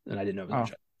ads, and I didn't know it was on Oh,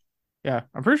 Shutter. yeah.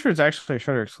 I'm pretty sure it's actually a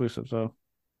Shutter exclusive, so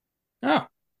Oh,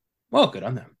 well, good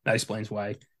on them. That explains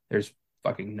why there's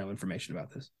fucking no information about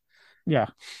this. yeah.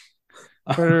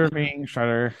 Shutter being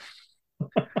Shutter.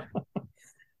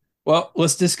 Well,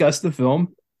 let's discuss the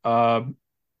film. I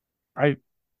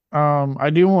I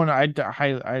do want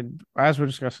I as we're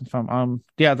discussing film,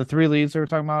 yeah, the three leads they were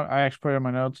talking about, I actually put it in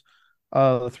my notes.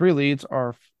 The three leads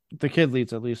are the kid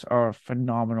leads at least are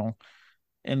phenomenal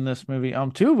in this movie.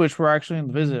 Two of which were actually in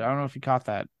the visit. I don't know if you caught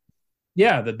that.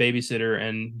 Yeah, the babysitter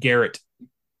and Garrett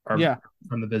are Yeah.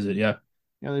 from the visit. Yeah.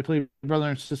 Yeah, they played brother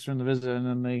and sister in the visit and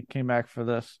then they came back for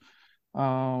this.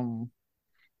 Um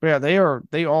but yeah,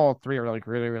 they all three are like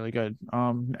really, really good.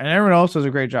 And everyone else does a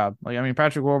great job. Like I mean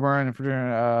Patrick Warburton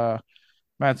and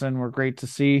Madsen were great to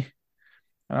see.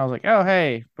 And I was like, oh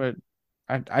hey, but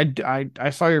I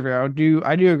saw your video.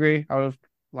 I do agree. I would have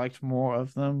liked more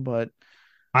of them, but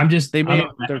I'm just they I'm made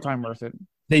a, their time worth it.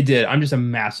 they did. I'm just a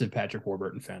massive Patrick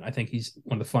Warburton fan. I think he's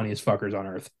one of the funniest fuckers on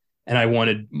earth. And I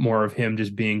wanted more of him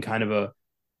just being kind of a,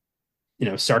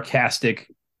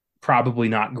 sarcastic, probably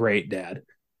not great dad.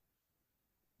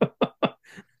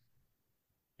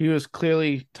 He was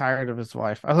clearly tired of his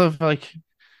wife. I love like,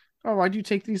 oh, why'd you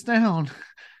take these down?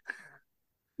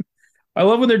 I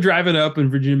love when they're driving up and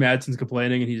Virginia Madsen's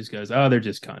complaining and he just goes, "Oh, they're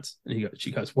just cunts." And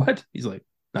she goes, "What?" He's like,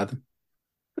 "Nothing."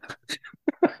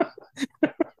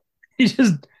 he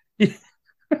just he,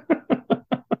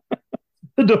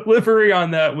 the delivery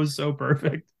on that was so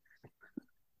perfect.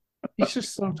 He's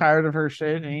just so tired of her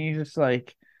shit, and he's just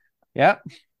like, yep.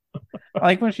 I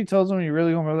like when she tells him, "You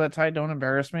really gonna wear that tie? Don't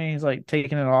embarrass me." He's like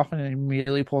taking it off, and then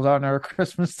immediately pulls out another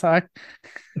Christmas tie.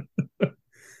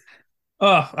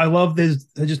 Oh, I love this.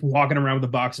 They're just walking around with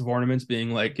a box of ornaments,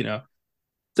 being like, it's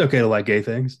okay to like gay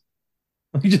things.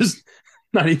 Like just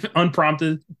not even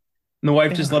unprompted. And the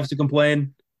wife just Yeah, loves to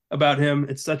complain about him.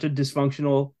 It's such a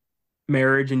dysfunctional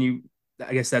marriage, and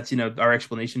I guess that's our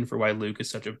explanation for why Luke is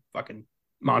such a fucking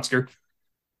monster.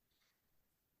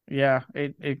 yeah.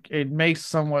 It makes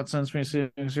somewhat sense when you see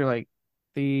because you're like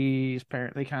these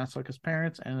parents. They kind of suck as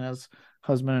parents and as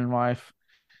husband and wife.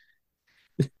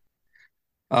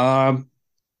 Um,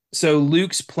 so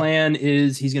Luke's plan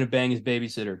is he's gonna bang his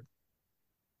babysitter,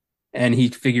 and he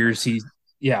figures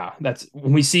yeah. That's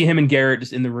when we see him and Garrett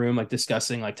just in the room like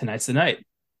discussing like tonight's the night.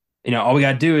 All we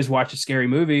gotta do is watch a scary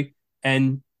movie,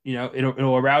 and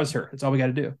it'll arouse her. That's all we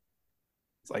gotta do.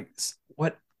 It's like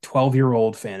what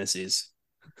 12-year-old fantasies.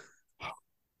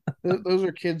 Those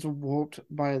are kids whooped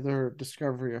by their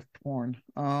discovery of porn.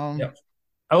 Yep.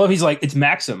 I love he's like, it's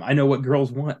Maxim. I know what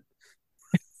girls want.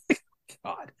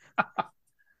 God.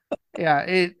 Yeah.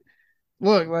 It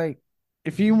look like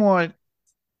if you want,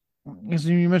 because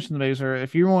you mentioned the babysitter,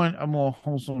 if you want a more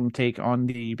wholesome take on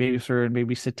the babysitter and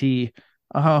babysittee,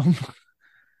 um,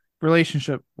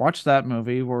 relationship, watch that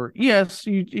movie where yes,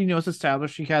 you know it's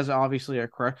established she has obviously a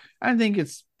crush. I think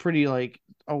it's pretty like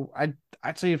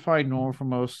I'd say it's probably normal for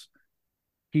most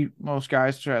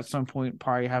guys to at some point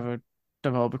probably have a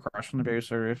develop a crush on the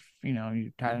babysitter if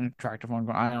you had an attractive one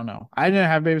going. I don't know. I didn't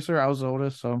have a babysitter. I was the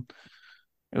oldest, so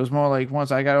it was more like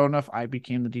once I got old enough, I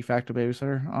became the de facto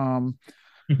babysitter.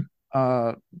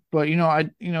 Uh, but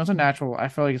it's a natural. I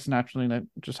feel like it's naturally that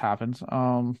just happens.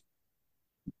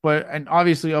 But and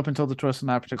obviously up until the twist in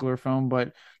that particular film,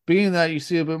 but being that you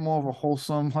see a bit more of a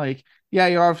wholesome, like yeah,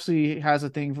 he obviously has a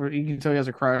thing for you can tell he has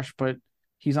a crush, but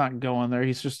he's not going there.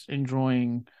 He's just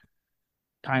enjoying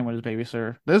time with his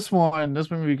babysitter. This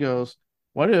movie goes,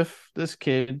 what if this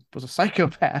kid was a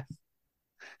psychopath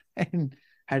and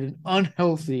had an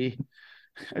unhealthy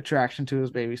attraction to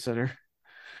his babysitter?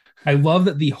 I love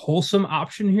that the wholesome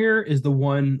option here is the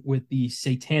one with the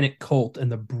satanic cult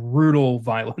and the brutal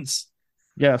violence.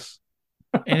 Yes.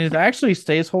 And it actually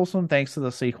stays wholesome thanks to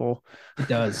the sequel. It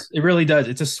does. It really does.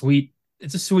 It's a sweet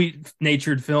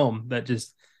natured film that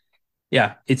just,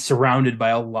 yeah, it's surrounded by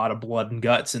a lot of blood and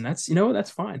guts. And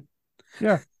that's fine.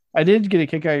 Yeah. I did get a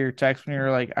kick out of your text when you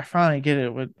were like, I finally get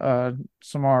it with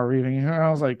Samara Weaving. And I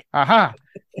was like, aha,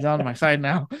 he's on my side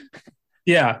now.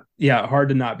 Yeah. Yeah. Hard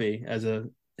to not be as a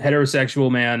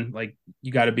heterosexual man. Like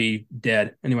you got to be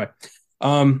dead. Anyway.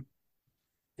 Um,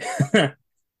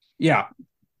 yeah.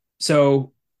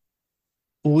 So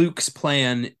Luke's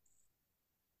plan,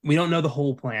 we don't know the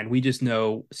whole plan. We just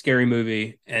know scary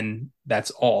movie, and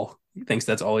that's all. He thinks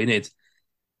that's all he needs.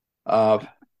 Uh,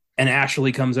 and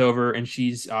Ashley comes over, and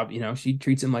she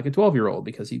treats him like a 12-year-old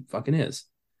because he fucking is,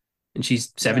 and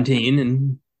she's Yeah. 17,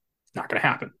 and Not going to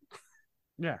happen.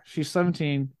 Yeah, she's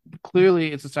 17.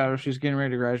 Clearly, it's established she's getting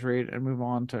ready to graduate and move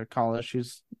on to college.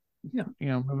 She's, Yeah.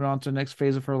 moving on to the next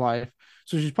phase of her life.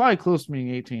 So she's probably close to being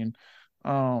 18.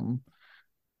 Um,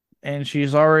 and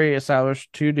she's already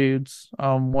established two dudes.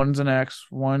 One's an ex,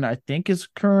 one I think is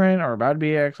current or about to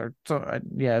be ex, or so.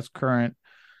 Yeah, it's current.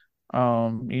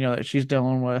 That she's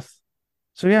dealing with.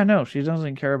 So yeah, no, she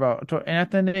doesn't care about. And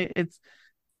at the end, it's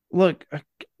look,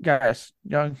 guys,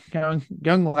 young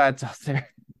lads out there,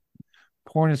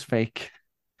 porn is fake.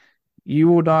 You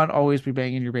will not always be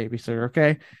banging your babysitter,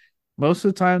 okay? Most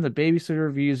of the time, the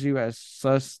babysitter views you as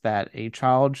sus that a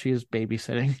child she is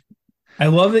babysitting. I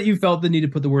love that you felt the need to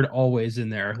put the word always in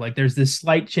there. Like there's this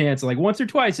slight chance, like once or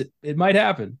twice it might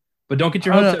happen, but don't get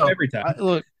your I hopes don't up know. every time.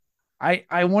 Look,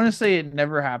 I want to say it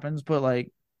never happens, but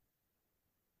like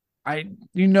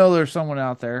there's someone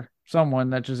out there,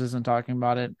 someone that just isn't talking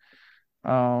about it.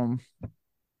 Um,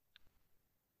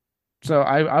 so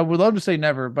I would love to say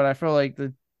never, but I feel like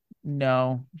the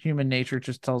no human nature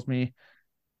just tells me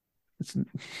it's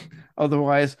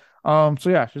otherwise. So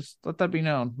yeah, just let that be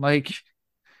known. Like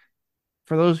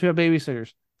for those who have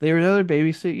babysitters, they would rather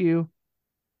babysit you,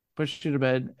 push you to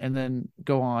bed, and then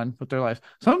go on with their life.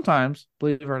 Sometimes,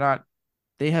 believe it or not,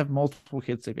 they have multiple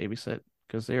kids they babysit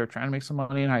because they are trying to make some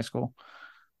money in high school.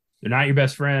 They're not your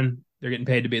best friend. They're getting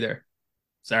paid to be there.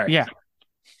 Sorry. Yeah.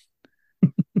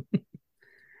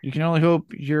 You can only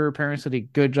hope your parents did a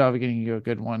good job of getting you a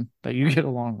good one that you get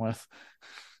along with.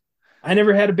 I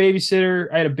never had a babysitter.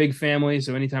 I had a big family,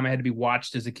 so anytime I had to be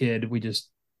watched as a kid,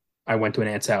 I went to an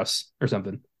aunt's house or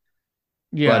something.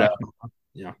 But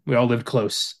Yeah. we all lived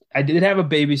close. I did have a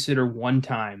babysitter one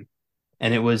time,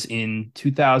 and it was in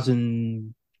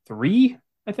 2003,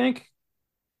 I think.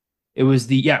 It was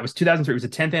 2003. It was the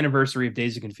 10th anniversary of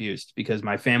Days of Confused because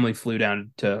my family flew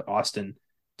down to Austin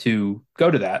to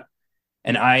go to that.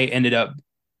 And I ended up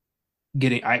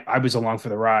I was along for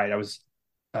the ride. I was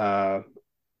at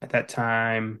that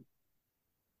time,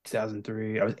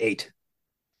 2003, I was 8.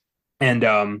 And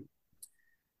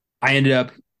I ended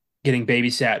up getting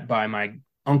babysat by my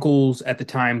uncle's at the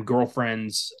time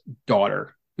girlfriend's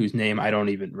daughter, whose name I don't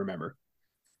even remember.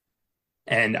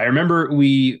 And I remember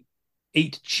we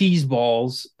ate cheese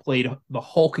balls, played the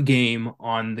Hulk game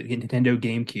on the Nintendo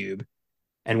GameCube,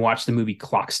 and watched the movie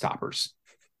Clock Stoppers.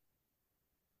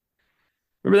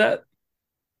 Remember that?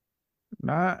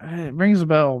 Not it rings a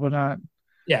bell, but not.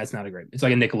 Yeah, it's not a great. It's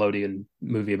like a Nickelodeon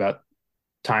movie about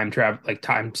time travel, like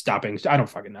time stopping. I don't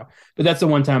fucking know. But that's the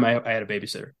one time I had a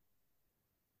babysitter.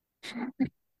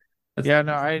 That's Yeah,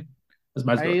 no, I that's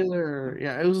my I story. either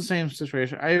yeah, it was the same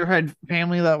situation. I either had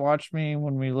family that watched me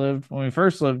when we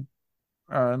first lived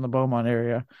in the Beaumont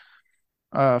area.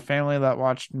 Family that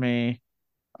watched me.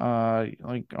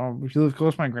 If you live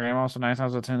close to my grandma's, so 9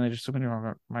 times out of 10 they just took me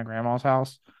to my grandma's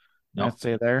house and No, I'd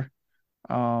stay there.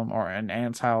 Or an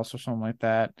aunt's house or something like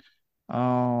that.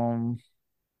 Um,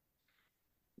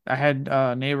 I had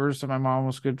neighbors that my mom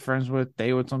was good friends with.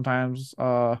 They would sometimes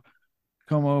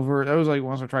come over. That was like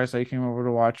once or twice they came over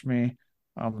to watch me.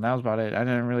 And that was about it. I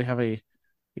didn't really have a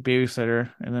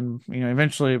babysitter. And then,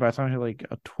 eventually by the time I hit like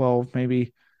a 12,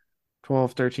 maybe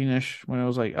 12, 13-ish, when it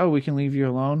was like, oh, we can leave you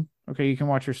alone. Okay, you can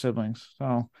watch your siblings.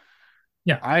 So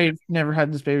yeah, I've never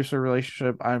had this babysitter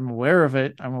relationship. I'm aware of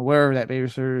it. I'm aware that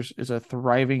babysitters is a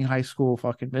thriving high school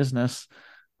fucking business.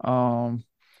 Um,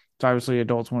 it's obviously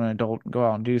adults when an adult go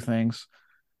out and do things.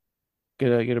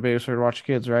 Get a babysitter to watch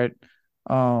kids, right?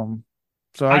 Um,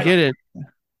 so I I get it.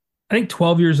 I think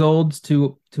 12 years old's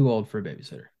too old for a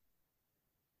babysitter. I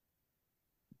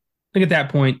think at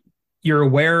that point you're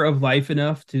aware of life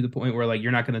enough to the point where like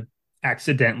you're not going to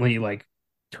accidentally like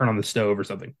turn on the stove or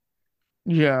something.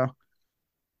 Yeah,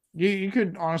 you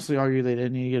could honestly argue they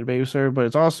didn't need to get a babysitter, but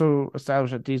it's also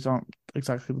established that these aren't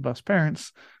exactly the best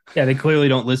parents. Yeah, they clearly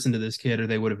don't listen to this kid, or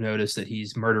they would have noticed that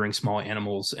he's murdering small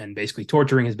animals and basically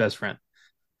torturing his best friend.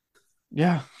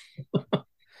 Yeah,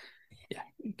 Yeah,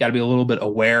 got to be a little bit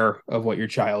aware of what your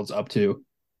child's up to.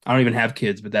 I don't even have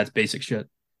kids, but that's basic shit.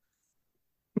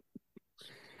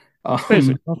 it's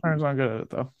basic. Um, Most parents aren't good at it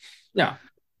though. yeah.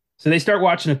 So they start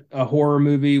watching a horror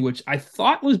movie, which I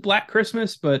thought was Black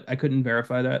Christmas, but I couldn't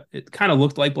verify that. It kind of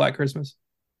looked like Black Christmas.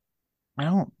 I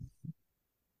don't.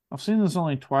 I've seen this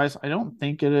only twice. I don't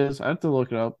think it is. I have to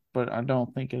look it up, but I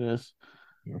don't think it is.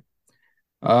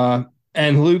 Uh,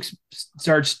 and Luke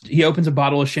he opens a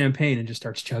bottle of champagne and just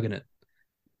starts chugging it,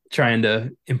 trying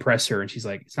to impress her. And she's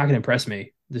like, it's not going to impress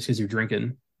me just because you're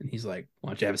drinking. And he's like, why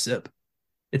don't you have a sip?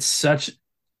 It's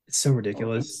it's so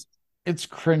ridiculous. It's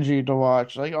cringy to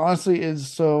watch. Like honestly, it's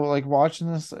so like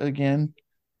watching this again.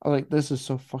 I like this is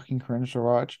so fucking cringe to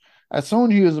watch. As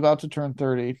someone who is about to turn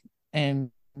 30,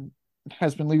 and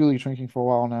has been legally drinking for a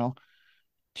while now.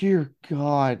 Dear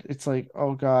God, it's like,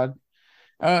 oh God.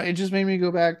 It just made me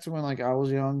go back to when like I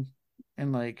was young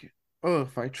and like, oh,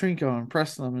 if I drink, I'll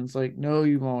impress them. And it's like, no,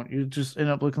 you won't. You just end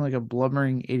up looking like a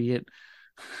blubbering idiot.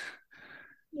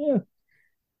 Yeah.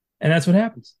 And that's what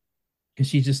happens. Because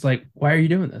she's just like, why are you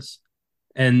doing this?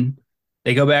 And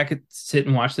they go back and sit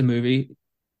and watch the movie.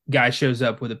 Guy shows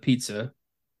up with a pizza.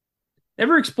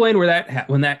 Never explained where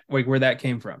when that like where that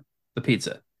came from. The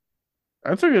pizza.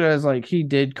 I took it as like he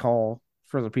did call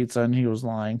for the pizza and he was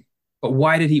lying But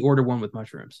why did he order one with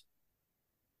mushrooms?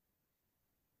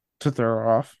 to throw her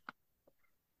off.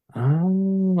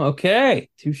 Oh, okay.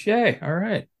 Touche. All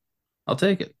right. I'll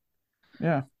take it.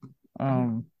 Yeah.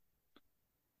 Um,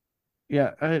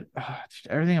 yeah,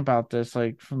 everything about this,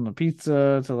 like from the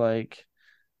pizza to like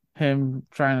him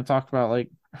trying to talk about like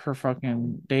her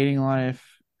fucking dating life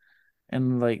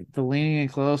and like the leaning in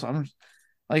close. I'm just,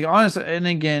 like honest, and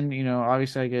again,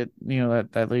 obviously I get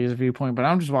that lady's viewpoint, but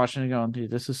I'm just watching it going,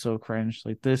 dude, this is so cringe.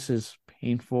 Like this is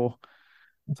painful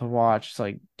to watch. It's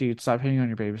like, dude, stop hitting on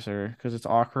your babysitter because it's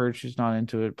awkward. She's not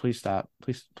into it. Please stop.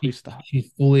 Please stop.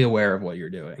 She's fully aware of what you're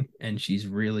doing, and she's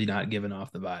really not giving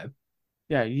off the vibe.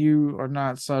 Yeah, you are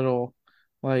not subtle.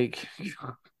 Like,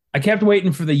 I kept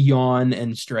waiting for the yawn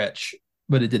and stretch,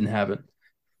 but it didn't happen.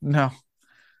 no.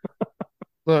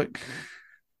 Look,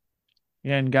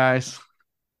 yeah, and guys,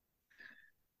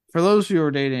 for those who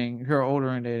are dating, who are older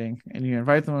and dating, and you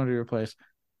invite them over to your place,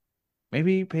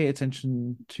 maybe pay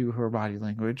attention to her body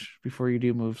language before you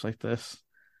do moves like this.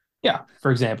 Yeah.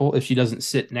 For example, if she doesn't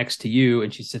sit next to you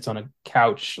and she sits on a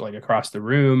couch like across the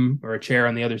room or a chair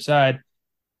on the other side,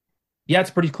 yeah, it's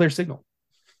a pretty clear signal.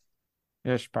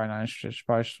 Yeah, she's probably not interested. She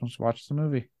probably just wants to watch the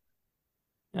movie.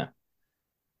 Yeah.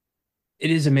 It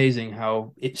is amazing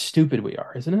how stupid we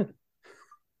are, isn't it?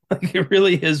 Like it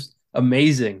really is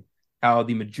amazing how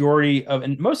the majority of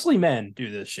and mostly men do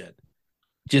this shit.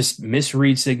 Just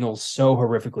misread signals so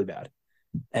horrifically bad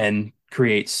and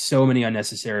create so many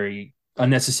unnecessarily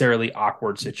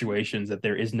awkward situations that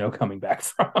there is no coming back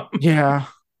from. Yeah.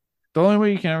 The only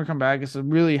way you can ever come back is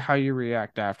really how you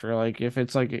react after. Like if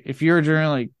it's like if you're during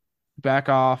like back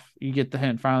off, you get the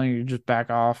hint finally, you just back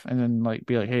off and then like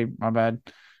be like, hey, my bad.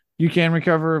 You can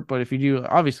recover, but if you do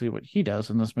obviously what he does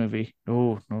in this movie,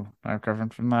 oh no, not recovering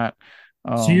from that.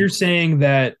 So you're saying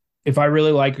that if I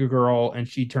really like a girl and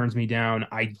she turns me down,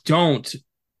 I don't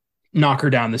knock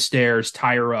her down the stairs,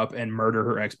 tie her up, and murder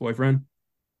her ex-boyfriend?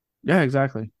 Yeah,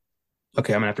 exactly.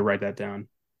 Okay, I'm gonna have to write that down.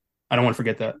 I don't want to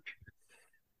forget that.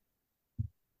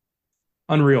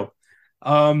 Unreal.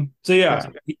 So yeah,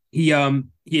 Yeah.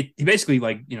 he basically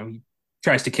like he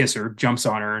tries to kiss her, jumps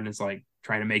on her, and is like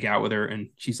trying to make out with her, and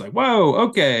she's like, "Whoa,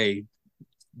 okay,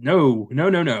 no, no,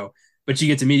 no, no," but she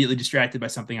gets immediately distracted by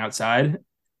something outside,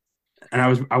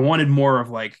 and I wanted more of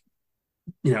like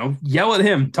yell at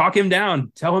him, talk him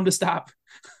down, tell him to stop.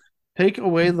 Take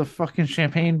away the fucking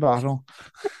champagne bottle.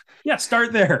 Yeah,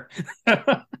 start there.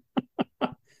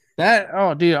 That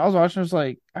oh dude, I was watching, I was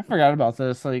like, I forgot about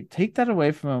this. Like, take that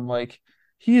away from him. Like,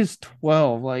 he is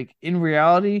 12. Like, in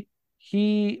reality,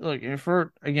 he like if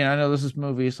for again, I know this is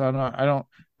movie, so I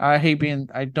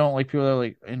don't like people that are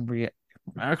like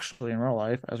actually in real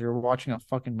life as you're watching a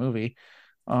fucking movie.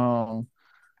 Um,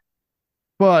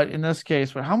 but in this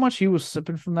case, but how much he was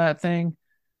sipping from that thing,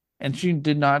 and she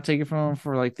did not take it from him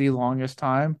for like the longest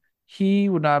time, he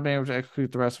would not have been able to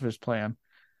execute the rest of his plan.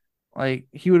 Like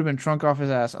he would have been drunk off his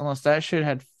ass unless that shit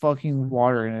had fucking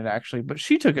water in it, actually. But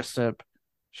she took a sip,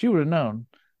 she would have known.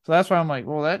 So that's why I'm like,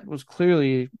 well, that was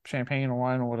clearly champagne or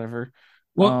wine or whatever.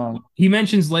 Well, he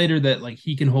mentions later that like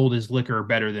he can hold his liquor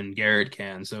better than Garrett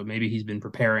can, so maybe he's been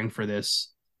preparing for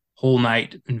this whole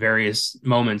night in various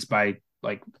moments by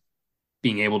like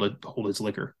being able to hold his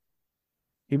liquor.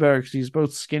 He better because he's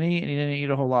both skinny and he didn't eat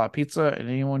a whole lot of pizza. And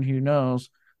anyone who knows,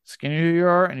 skinnier you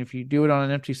are, and if you do it on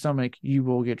an empty stomach, you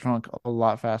will get drunk a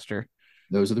lot faster.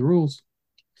 Those are the rules.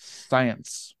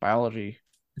 Science, biology,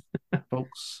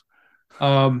 folks.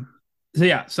 Um, so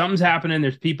yeah, something's happening.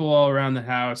 There's people all around the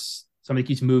house. Somebody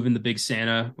keeps moving the big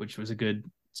Santa, which was a good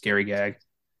scary gag.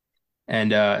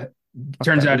 And Fuck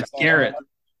turns that out big it's Santa. Garrett.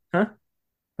 Huh?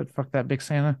 But fuck that big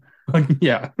Santa.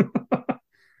 Yeah.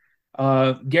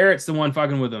 Garrett's the one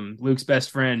fucking with him, Luke's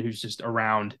best friend who's just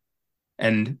around.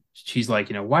 And she's like,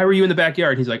 why were you in the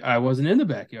backyard? He's like, I wasn't in the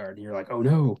backyard. And you're like, oh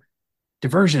no,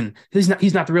 diversion. He's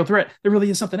not the real threat. There really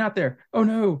is something out there. Oh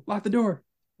no, lock the door.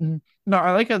 Mhm. No,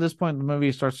 I like at this point the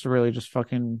movie starts to really just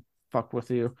fucking fuck with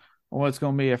you on what it's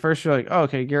gonna be. At first you're like, oh,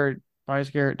 okay, Garrett, why is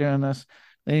Garrett doing this?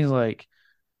 Then he's like,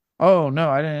 oh no,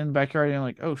 I didn't in the backyard. And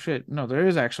like, oh shit, no, there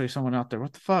is actually someone out there.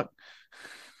 What the fuck?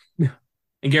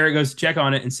 And Garrett goes to check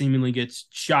on it and seemingly gets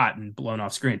shot and blown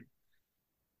off screen.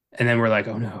 And then we're like,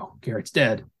 oh no, Garrett's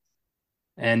dead.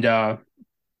 And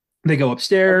they go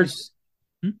upstairs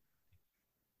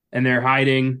and they're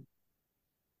hiding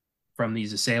from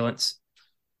these assailants.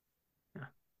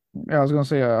 Yeah, I was gonna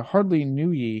say, hardly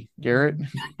knew ye, Garrett.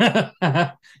 Yeah,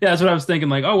 that's what I was thinking.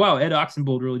 Like, oh wow, Ed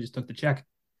Oxenbould really just took the check.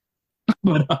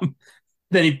 But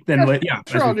then Yeah, yeah,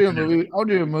 sure, I'll do a movie. I'll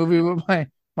do a movie with my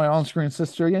on-screen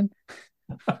sister again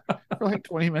for like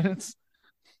 20 minutes.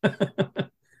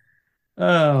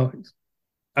 Oh,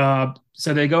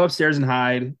 so they go upstairs and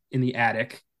hide in the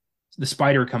attic. The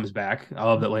spider comes back. I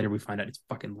love that later we find out it's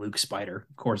fucking Luke Spider.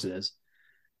 Of course it is.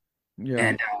 Yeah.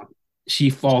 And she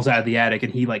falls out of the attic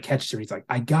and he like catches her. He's like,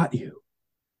 I got you.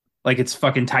 Like it's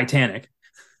fucking Titanic.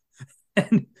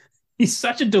 And he's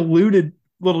such a deluded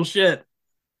little shit.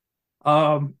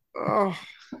 Um, Oh,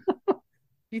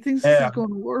 he thinks this is yeah, going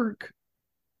to work.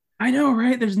 I know,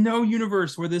 right? There's no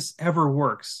universe where this ever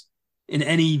works in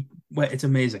any way. It's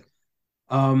amazing.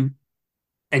 Um,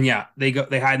 and yeah, they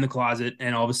hide in the closet,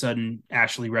 and all of a sudden,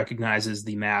 Ashley recognizes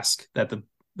the mask that the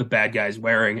bad guy's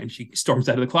wearing, and she storms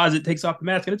out of the closet, takes off the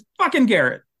mask, and it's fucking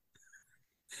Garrett.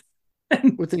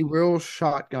 And With a real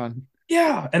shotgun.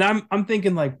 yeah, and I'm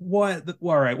thinking like, what?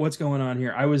 All right, what's going on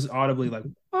here? I was audibly like,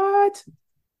 what?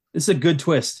 This is a good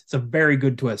twist. It's a very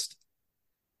good twist.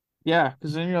 Yeah,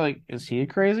 because then you're like, is he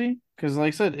crazy? Because like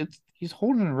I said, he's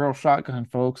holding a real shotgun,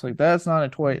 folks. Like that's not a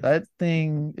toy. That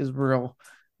thing is real,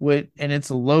 and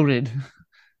it's loaded.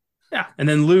 Yeah, and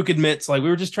then Luke admits like we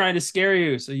were just trying to scare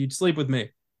you so you'd sleep with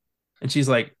me, and she's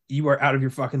like, you are out of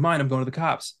your fucking mind. I'm going to the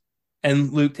cops.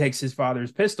 And Luke takes his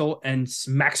father's pistol and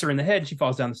smacks her in the head, and she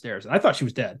falls down the stairs. And I thought she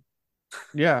was dead.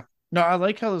 Yeah. No, I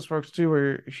like how this works too,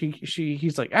 where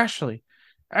he's like, Ashley,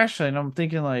 and I'm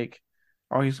thinking like,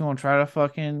 oh, he's gonna try to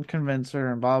fucking convince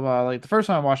her and blah blah. Like the first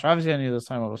time I watched, obviously I knew this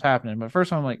time what was happening, but first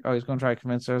time I'm like, oh, he's gonna try to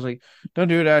convince her. I was like, don't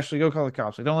do it, Ashley. Go call the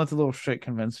cops. Like, don't let the little shit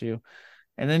convince you.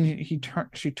 And then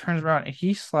she turns around and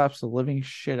he slaps the living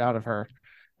shit out of her.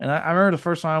 And I remember the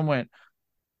first time I went,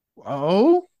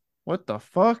 oh, what the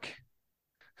fuck?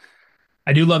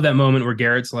 I do love that moment where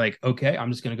Garrett's like, okay,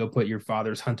 I'm just going to go put your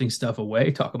father's hunting stuff away.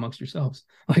 Talk amongst yourselves.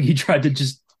 Like he tried to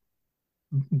just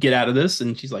get out of this.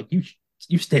 And she's like,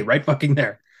 you stay right fucking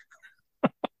there.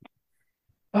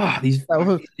 Ah, oh, these That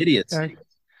was idiots. uh,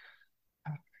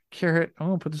 Carrot. I'm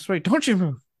gonna put this away. Don't you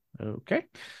move. Okay.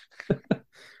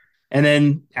 And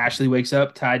then Ashley wakes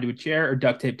up tied to a chair or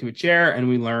duct taped to a chair. And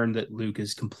we learn that Luke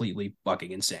is completely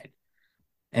fucking insane.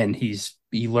 And he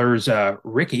lures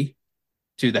Ricky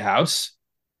to the house.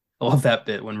 I love that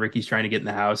bit when Ricky's trying to get in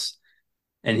the house.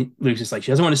 And Luke's just like,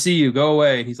 she doesn't want to see you. Go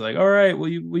away. And he's like, all right, will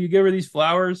you give her these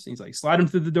flowers? And he's like, slide him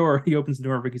through the door. He opens the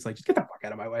door. Ricky's like, just get the fuck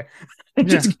out of my way. And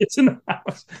Yeah. just gets in the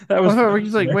house. That was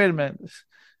Ricky's like, wait a minute.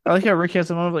 I like how Ricky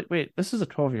has a moment like, wait, this is a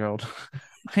 12-year-old.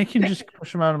 I can just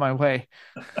push him out of my way.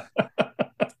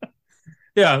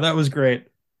 Yeah, that was great.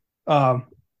 Um,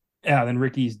 yeah, then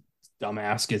Ricky's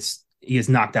dumbass gets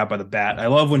knocked out by the bat. I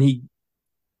love when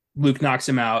Luke knocks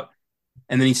him out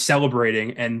and then he's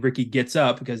celebrating and Ricky gets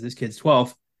up because this kid's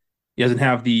 12. He doesn't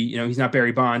have he's not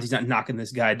Barry Bonds. He's not knocking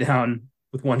this guy down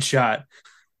with one shot.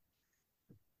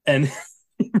 And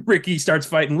Ricky starts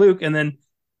fighting Luke, and then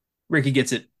Ricky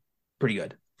gets it pretty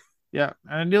good. Yeah,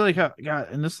 and I do like how God,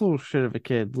 and this little shit of a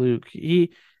kid, Luke.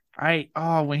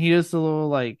 When he does the little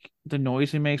like the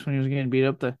noise he makes when he was getting beat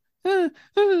up, or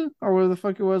whatever the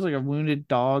fuck it was, like a wounded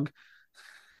dog.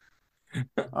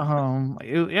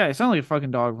 It sounded like a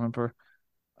fucking dog whimper.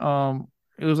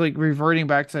 It was like reverting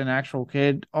back to an actual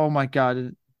kid. Oh my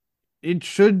God, it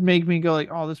should make me go like,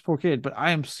 oh, this poor kid. But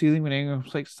I am seething with anger. I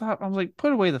was like, stop. I was like,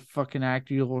 put away the fucking act,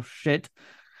 you little shit.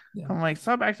 Yeah. I'm like,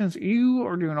 stop acting. You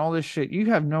are doing all this shit. You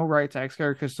have no right to act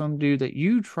scared because some dude that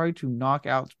you tried to knock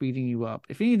out's beating you up.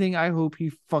 If anything, I hope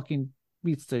he fucking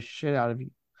beats the shit out of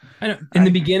you. I know. In the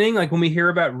beginning, like when we hear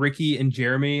about Ricky and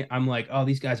Jeremy, I'm like, oh,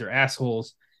 these guys are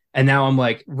assholes. And now I'm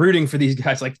like rooting for these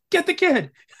guys. Like, get the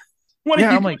kid.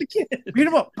 I'm like, beat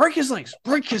him up. Break his legs.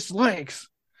 Break his legs.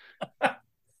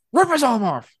 Rip his arm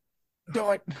off.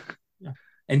 Do it.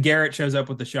 And Garrett shows up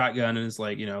with the shotgun and is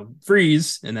like,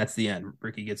 freeze. And that's the end.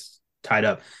 Ricky gets tied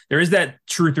up. There is that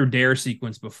truth or dare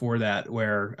sequence before that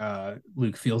where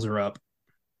Luke feels her up.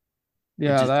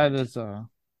 Yeah, that is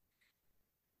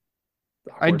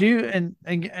I do, and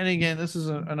again, this is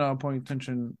another point of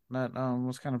tension that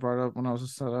was kind of brought up when I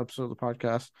was set up so the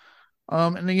podcast.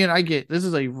 And again, I get this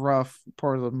is a rough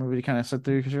part of the movie to kind of sit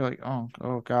through because you're like,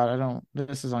 oh God,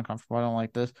 this is uncomfortable. I don't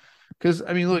like this. Because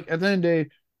I mean, look, at the end of the day,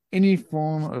 any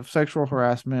form of sexual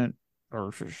harassment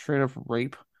or straight up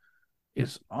rape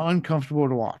is uncomfortable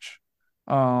to watch.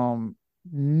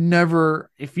 never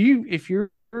if you're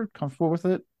comfortable with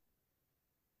it,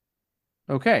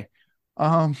 okay.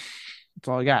 Um, that's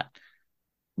all I got.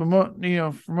 But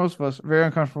for most of us, very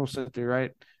uncomfortable to sit through,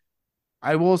 right?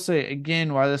 I will say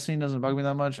again why this scene doesn't bug me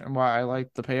that much and why I like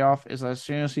the payoff is as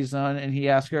soon as he's done and he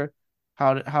asks her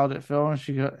how did it feel and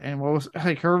she go and what was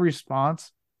like her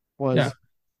response Yeah. was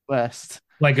best.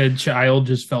 Like a child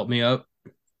just felt me up.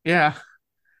 Yeah.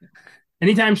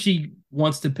 Anytime she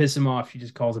wants to piss him off, she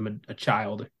just calls him a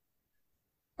child.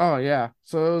 Oh yeah.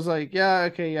 So it was like, yeah,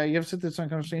 okay, yeah, you have to sit through some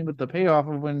kind of scene, but the payoff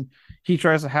of when he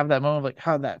tries to have that moment, like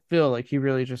how'd that feel? Like he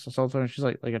really just assaulted her and she's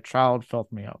like a child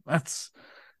felt me up. That's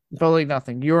felt like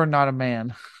nothing. You're not a man.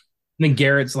 And then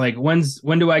Garrett's like, when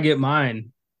do I get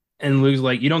mine? And Lou's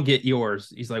like, you don't get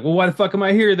yours. He's like, well, why the fuck am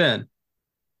I here then?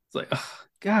 It's like, oh,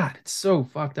 God, it's so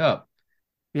fucked up.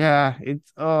 Yeah,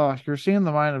 it's you're seeing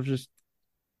the mind of just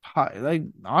like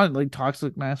on like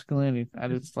toxic masculinity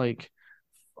at its like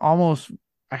almost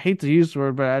I hate to use the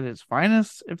word, but at its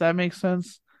finest, if that makes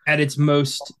sense. At its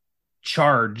most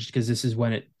charged, because this is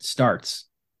when it starts.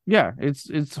 Yeah, it's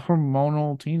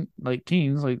hormonal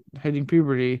teens like hitting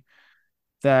puberty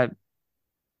that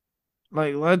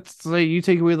like let's say you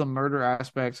take away the murder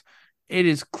aspects, it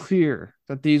is clear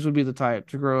that these would be the type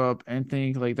to grow up and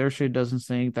think like their shit doesn't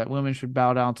stink, that women should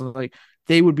bow down to like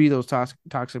they would be those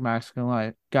toxic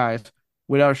masculine guys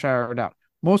without a shadow of a doubt.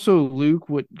 Most of Luke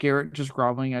with Garrett just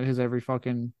groveling at his every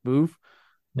fucking move.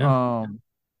 Yeah. Um,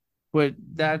 but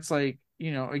that's like,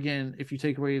 again, if you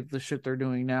take away the shit they're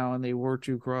doing now and they were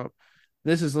to grow up,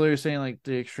 this is literally saying like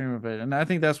the extreme of it. And I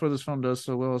think that's what this film does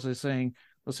so well is it's saying,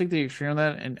 let's take the extreme of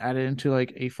that and add it into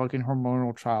like a fucking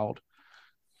hormonal child.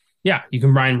 Yeah. You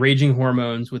combine raging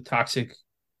hormones with toxic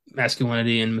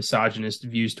masculinity and misogynist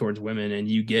views towards women, and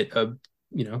you get a,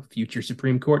 future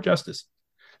Supreme Court justice.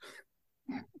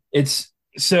 It's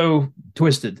so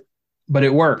twisted, but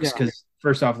it works Yeah. because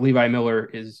first off, Levi Miller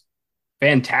is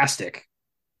fantastic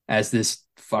as this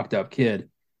fucked up kid.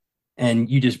 And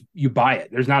you buy it.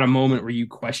 There's not a moment where you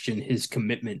question his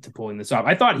commitment to pulling this off.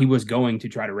 I thought he was going to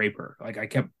try to rape her. Like I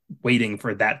kept waiting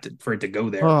for for it to go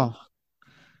there. Oh,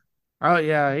 oh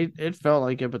yeah, it felt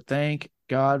like it, but thank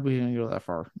God we didn't go that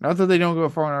far. Not that they don't go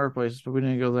far in other places, but we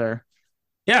didn't go there.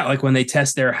 Yeah, like when they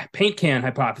test their paint can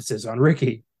hypothesis on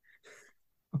Ricky.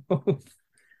 That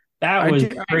I was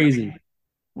did crazy.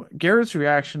 Garrett's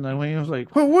reaction then when he was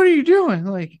like, "Well, what are you doing?"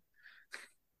 Like,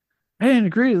 I didn't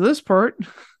agree to this part.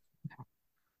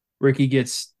 Ricky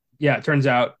gets, yeah, it turns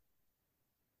out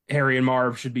Harry and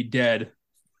Marv should be dead.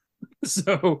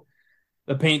 So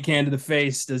the paint can to the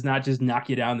face does not just knock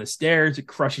you down the stairs, it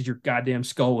crushes your goddamn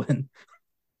skull in.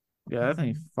 Yeah, I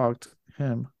think he fucked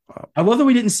him up. I love that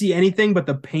we didn't see anything but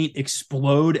the paint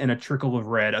explode and a trickle of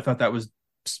red. I thought that was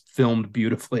filmed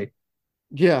beautifully.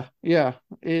 Yeah, yeah.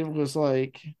 It was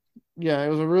like, yeah, it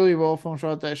was a really well filmed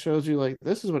shot that shows you like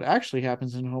this is what actually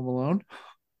happens in Home Alone.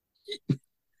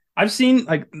 I've seen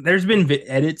like there's been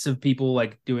edits of people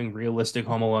like doing realistic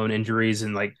Home Alone injuries,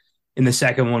 and like in the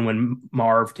second one when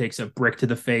Marv takes a brick to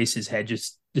the face, his head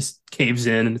just caves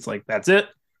in, and it's like that's it.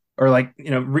 Or like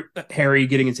Harry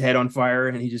getting his head on fire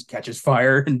and he just catches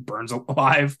fire and burns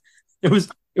alive. It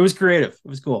was creative. It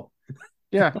was cool.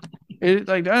 Yeah, it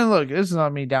like and look, this is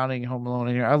not me downing Home Alone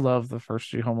in here. I love the first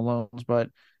two Home Alones, but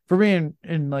for me,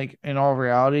 in all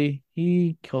reality,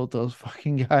 he killed those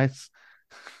fucking guys.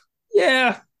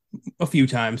 Yeah, a few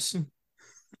times.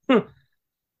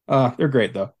 They're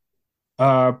great though.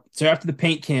 So after the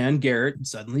paint can, Garrett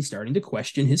suddenly starting to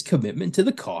question his commitment to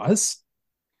the cause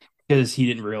because he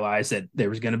didn't realize that there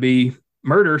was going to be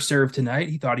murder served tonight.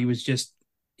 He thought he was just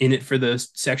in it for the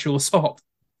sexual assault.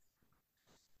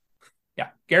 Yeah,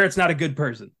 Garrett's not a good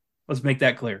person. Let's make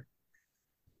that clear.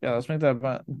 Yeah, let's make that.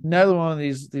 But neither one of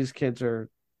these kids are,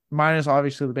 minus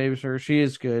obviously the babysitter. She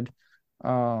is good.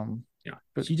 Yeah,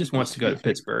 But she just wants to go to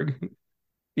Pittsburgh.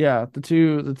 yeah, the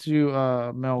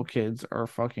two male kids are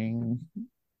fucking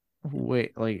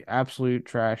wait like absolute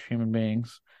trash human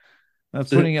beings. That's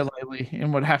So putting it lightly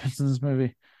in what happens in this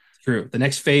movie. true. The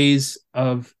next phase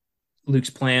of Luke's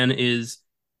plan is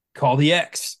call the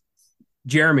X.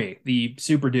 Jeremy, the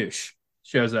super douche,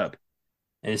 shows up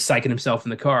and is psyching himself in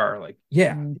the car, like,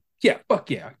 yeah, Mm. yeah, fuck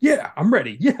yeah, yeah, I'm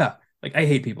ready, yeah. Like, I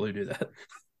hate people who do that.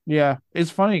 Yeah,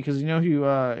 it's funny because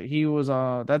he was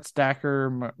that's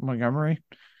Dacker Montgomery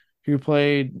who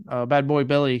played Bad Boy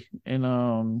Billy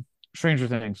in Stranger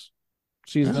Things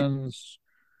seasons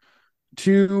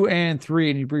 2 and 3,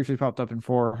 and he briefly popped up in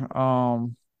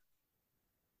 4.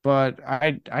 But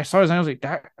I saw his name. I was like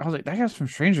that guy's from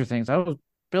Stranger Things. That was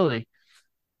Billy,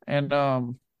 and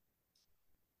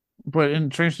but in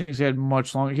Stranger Things he had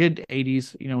much longer. He had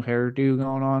 80s hairdo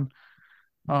going on.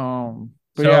 But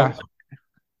So yeah.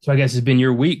 so I guess it's been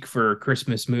your week for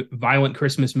violent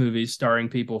Christmas movies starring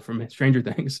people from Stranger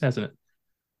Things, hasn't it?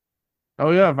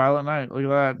 Oh yeah, Violent Night. Look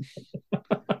at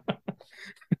that.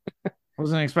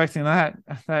 Wasn't expecting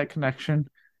that connection.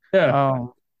 Yeah.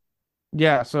 Um,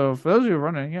 yeah. So for those of you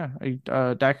running, yeah,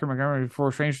 Dacre Montgomery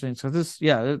before Stranger Things. So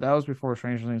that was before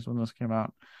Stranger Things when this came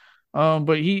out.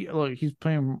 But he's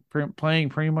playing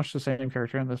pretty much the same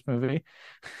character in this movie.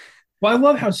 Well, I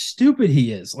love how stupid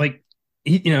he is. Like,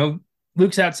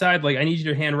 Luke's outside, like, I need you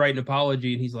to handwrite an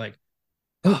apology. And he's like,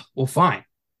 oh, well, fine.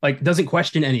 Like, doesn't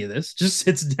question any of this, just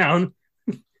sits down,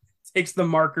 takes the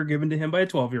marker given to him by a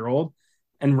 12-year-old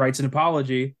and writes an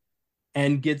apology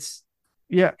and gets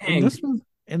Yeah, hanged.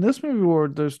 in this movie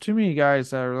world, there's too many guys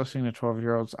that are listening to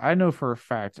 12-year-olds. I know for a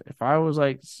fact if I was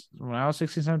like when I was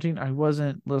 16, 17, I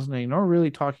wasn't listening nor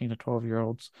really talking to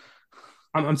 12-year-olds.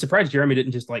 I'm surprised Jeremy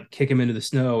didn't just like kick him into the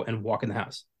snow and walk in the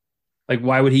house. Like,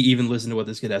 why would he even listen to what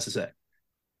this kid has to say?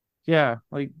 Yeah,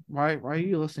 like why are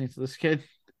you listening to this kid?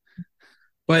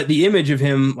 But the image of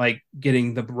him like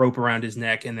getting the rope around his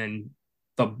neck and then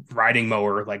the riding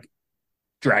mower like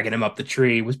dragging him up the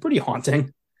tree was pretty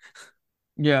haunting.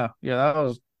 Yeah, yeah, that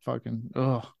was fucking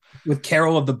With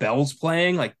Carol of the Bells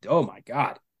playing, like, oh my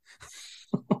god,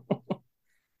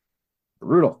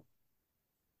 brutal.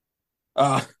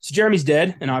 So Jeremy's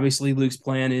dead, and obviously Luke's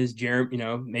plan is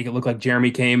make it look like Jeremy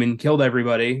came and killed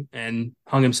everybody and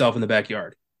hung himself in the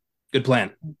backyard. Good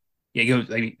plan. Yeah, he goes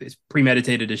like it's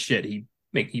premeditated as shit.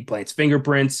 He plants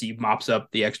fingerprints, he mops up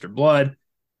the extra blood.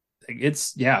 Like,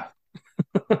 it's yeah,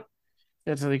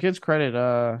 Yeah, to the kid's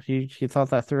credit, he thought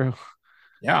that through.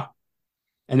 yeah.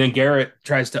 And then Garrett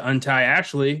tries to untie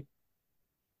Ashley,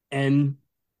 and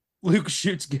Luke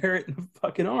shoots Garrett in the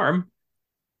fucking arm,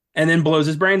 and then blows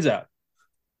his brains out.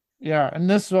 Yeah, and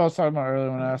this is what I was talking about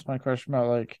earlier when I asked my question about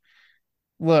like,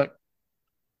 look,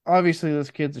 obviously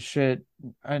this kid's a shit,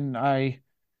 and I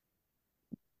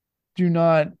do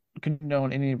not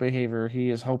condone any behavior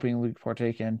he is hoping Luke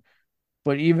partake in.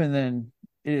 But even then,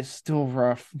 it is still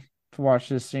rough to watch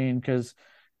this scene because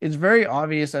it's very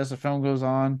obvious as the film goes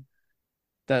on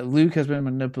that Luke has been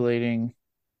manipulating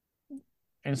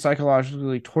and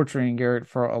psychologically torturing Garrett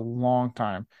for a long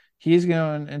time. He's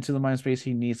going into the mind space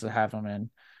he needs to have him in.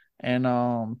 And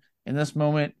in this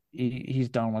moment, he's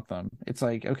done with them. It's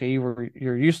like, okay,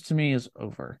 you're used to me is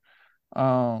over.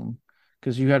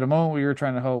 Because you had a moment where you were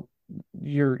trying to help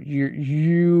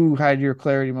you had your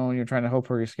clarity moment, you're trying to help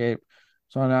her escape.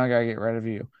 So now I gotta get rid of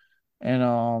you.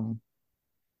 And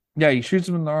yeah, he shoots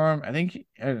him in the arm. I think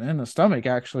in the stomach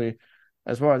actually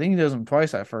as well. I think he does him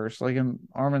twice at first, like in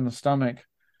arm in the stomach.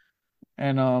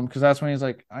 And because that's when he's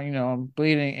like, I'm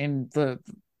bleeding. And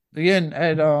again,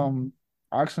 Ed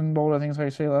Oxenbold, I think is how you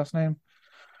say last name.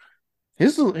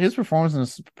 His performance in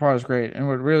this part is great, and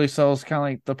what really sells kind of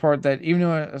like the part that even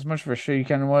though as much of a shit he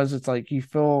kind of was, it's like you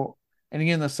feel. And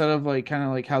again, the setup like kind of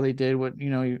like how they did what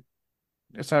you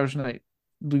establishing that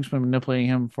Luke's been manipulating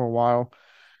him for a while.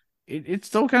 It's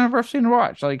still kind of rough scene to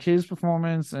watch. Like his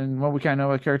performance and what we kind of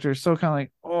know about character is still kind of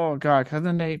like, oh god, because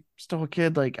then they still a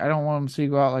kid. Like I don't want him to see you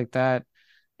go out like that.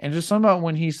 And just something about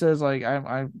when he says like I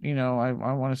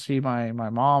want to see my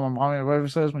mom or mommy or whatever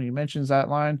he says when he mentions that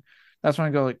line, that's when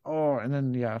I go like, oh, and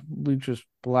then yeah, Luke just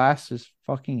blasts his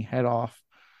fucking head off.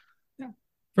 Yeah.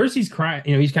 First, he's crying.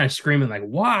 He's kind of screaming like,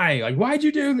 "Why? Like, why'd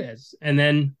you do this?" And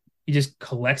then he just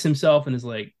collects himself and is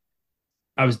like,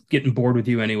 "I was getting bored with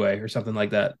you anyway," or something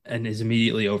like that, and is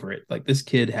immediately over it. Like this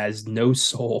kid has no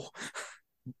soul.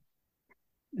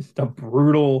 Just a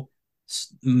brutal,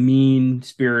 mean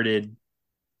spirited,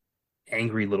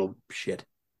 angry little shit.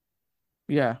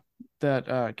 Yeah,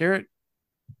 that Garrett,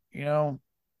 you know,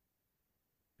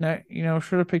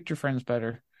 should have picked your friends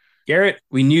better. Garrett,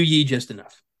 we knew ye just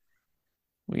enough.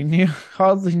 We knew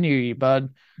hardly knew you,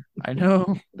 bud. I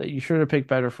know that you should have picked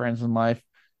better friends in life.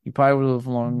 You probably would have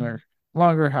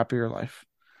longer, happier life.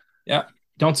 Yeah.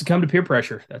 Don't succumb to peer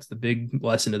pressure. That's the big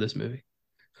lesson of this movie.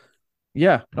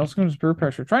 Yeah, don't come to peer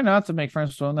pressure. Try not to make friends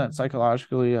with someone that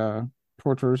psychologically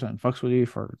tortures and fucks with you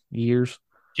for years.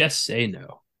 Just say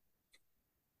no.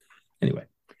 Anyway,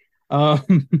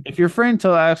 um, If your friend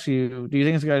till asks you, do you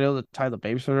think it's a good idea to tie the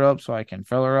babysitter up so I can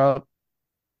fill her up?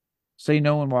 Say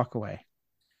no and walk away.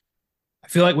 I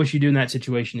feel like what you do in that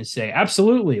situation is say,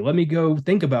 absolutely, let me go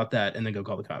think about that, and then go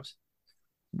call the cops.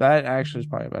 That actually is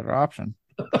probably a better option.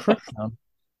 Trick them.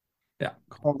 Yeah.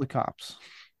 Call the cops.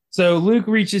 So Luke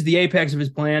reaches the apex of his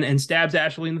plan and stabs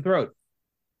Ashley in the throat.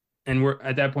 And we're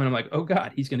at that point, I'm like, oh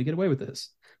God, he's going to get away with this.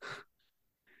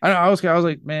 I know. I was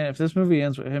like, man, if this movie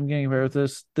ends with him getting away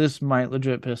with this might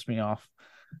legit piss me off.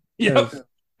 Yep.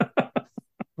 Because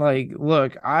Like,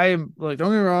 look, I'm like,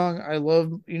 don't get me wrong. I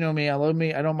love, me. I love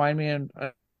me. I don't mind me and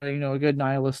a good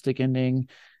nihilistic ending.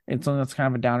 It's something that's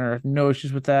kind of a downer. I have no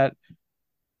issues with that.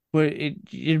 But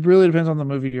it really depends on the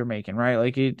movie you're making, right?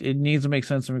 Like it needs to make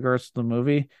sense in regards to the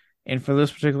movie. And for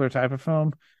this particular type of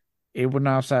film, it would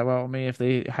not have sat well with me if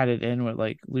they had it in with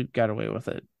like Luke got away with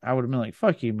it. I would have been like,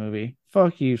 "Fuck you, movie.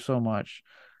 Fuck you so much."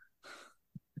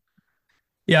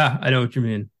 Yeah, I know what you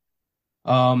mean.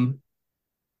 Um,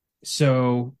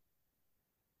 so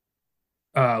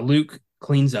Luke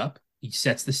cleans up. He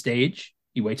sets the stage.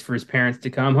 He waits for his parents to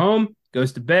come home,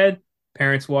 goes to bed.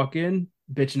 Parents walk in,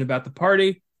 bitching about the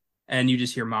party, and you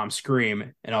just hear mom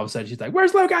scream. And all of a sudden, she's like,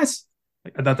 "Where's Lucas?"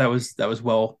 Like, I thought that was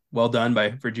well done by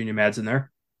Virginia Madsen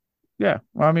there. Yeah.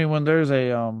 Well, I mean, when there's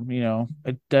a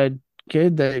dead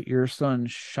kid that your son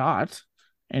shot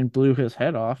and blew his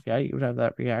head off, yeah, you would have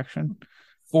that reaction.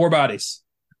 Four bodies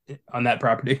on that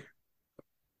property,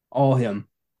 all him.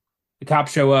 The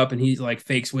cops show up, and he's like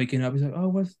fakes waking up. He's like,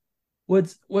 "Oh,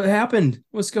 what happened?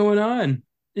 What's going on?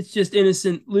 It's just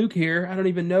innocent Luke here. I don't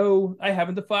even know. I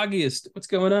haven't the foggiest. What's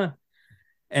going on?"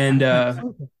 And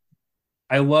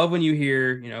I love when you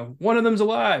hear, one of them's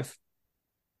alive.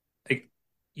 Like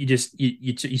you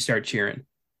start cheering.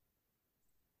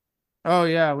 Oh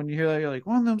yeah, when you hear that, you're like,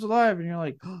 one of them's alive, and you're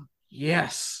like, oh,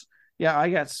 yes. Yeah, I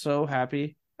got so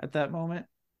happy at that moment.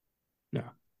 No.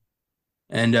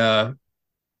 And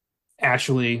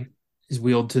Ashley is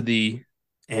wheeled to the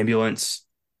ambulance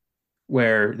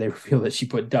where they reveal that she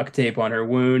put duct tape on her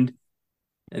wound.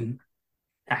 And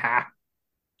haha,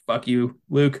 fuck you,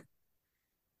 Luke.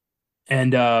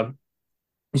 And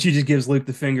she just gives Luke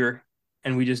the finger,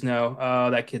 and we just know,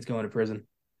 oh, that kid's going to prison.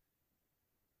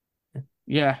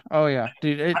 Yeah. Oh yeah,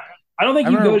 dude. I don't think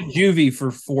I you go to remember. juvie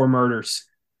for four murders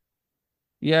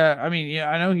Yeah, I mean, yeah,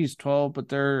 I know he's 12, but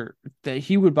that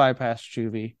he would bypass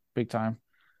juvie big time.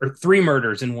 or three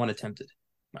murders and one attempted.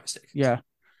 My mistake. Yeah,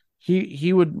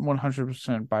 he would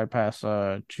 100% bypass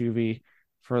juvie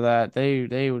for that.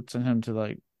 They would send him to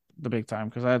like the big time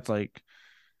because that's like,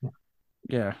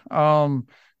 yeah.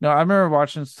 No, I remember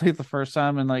watching Slate the first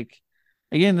time, and like,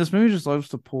 again, this movie just loves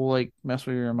to pull like mess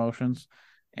with your emotions.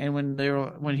 And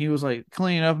when he was like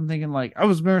cleaning up, I'm thinking like I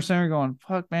was mirror center going,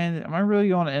 fuck man, am I really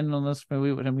going to end on this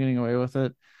movie with him getting away with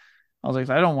it? I was like,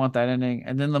 I don't want that ending.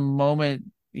 And then the moment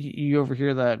you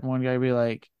overhear that one guy be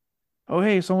like, "Oh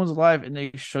hey, someone's alive," and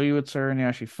they show you it's her, and he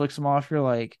actually flicks him off, you're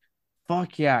like,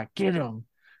 "Fuck yeah, get him!"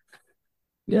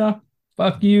 Yeah.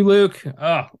 Fuck you, Luke.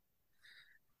 Oh,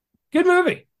 good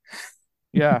movie.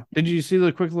 Yeah. Did you see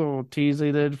the quick little tease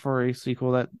they did for a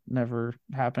sequel that never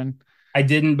happened? I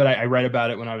didn't, but I read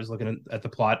about it when I was looking at the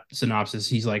plot synopsis.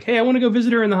 He's like, "Hey, I want to go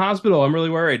visit her in the hospital. I'm really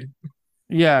worried."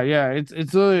 Yeah, yeah. It's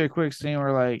literally a quick scene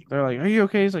where like they're like, "Are you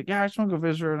okay?" He's like, "Yeah, I just want to go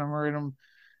visit her," and I'm worried. And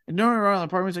no one around the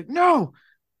apartment. He's like, "No,"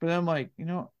 but then I'm like,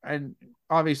 and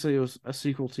obviously it was a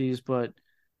sequel tease, but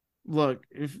look,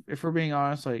 if we're being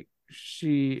honest, like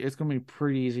it's gonna be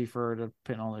pretty easy for her to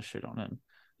pin all this shit on him.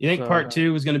 You think So part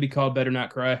two was going to be called "Better Not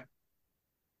Cry"?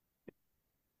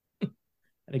 I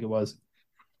think it was.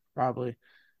 probably.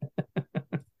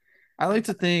 I like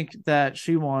to think that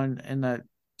she won and that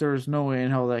there's no way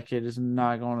in hell that kid is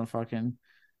not going to fucking.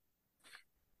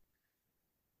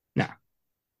 Nah,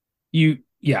 you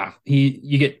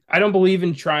get. I don't believe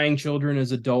in trying children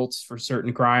as adults for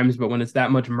certain crimes, but when it's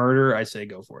that much murder, I say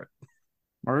go for it.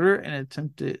 Murder and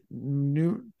attempted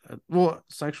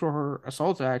sexual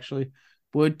assault actually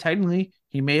would technically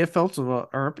he may have felt of a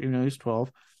herp even though he's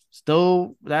 12.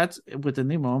 Still, that's within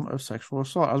the realm of sexual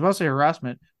assault. I was about to say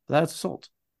harassment, but that's assault.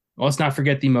 Well, let's not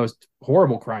forget the most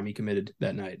horrible crime he committed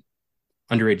that night: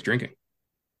 underage drinking.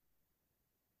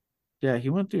 Yeah, he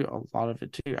went through a lot of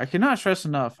it too. I cannot stress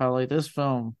enough how like this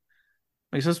film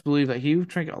makes us believe that he would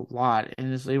drink a lot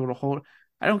and is able to hold.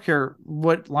 I don't care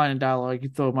what line of dialogue you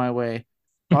throw my way.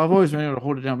 Well, I've always been able to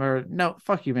hold it down better. No,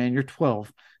 fuck you, man. You're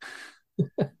 12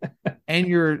 and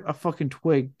you're a fucking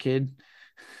twig, kid.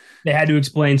 They had to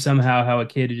explain somehow how a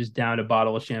kid who just downed a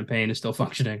bottle of champagne is still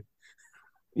functioning.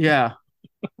 Yeah.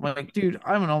 Like, dude,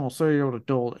 I'm an almost 30-year-old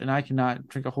adult and I cannot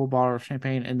drink a whole bottle of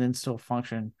champagne and then still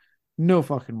function. No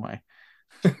fucking way.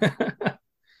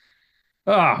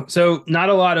 So not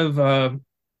a lot of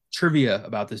trivia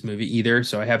about this movie either.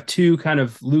 So I have two kind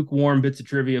of lukewarm bits of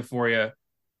trivia for you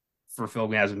for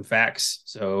Filmgasm facts.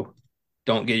 So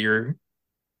don't get your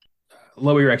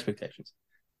lower your expectations.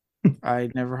 I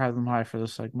never had them high for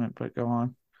this segment, but go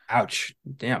on. Ouch.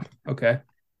 Damn. Okay.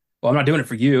 Well, I'm not doing it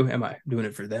for you, am I? I'm doing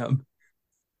it for them.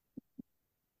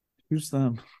 Who's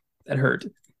them? That hurt.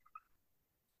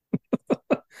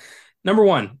 Number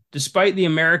one, despite the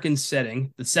American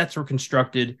setting, the sets were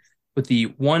constructed with the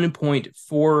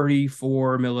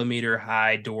 1.44 millimeter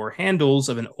high door handles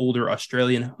of an older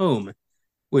Australian home,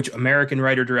 which American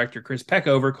writer director Chris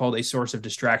Peckover called a source of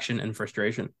distraction and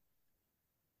frustration.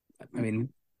 I mean,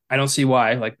 I don't see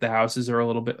why. Like the houses are a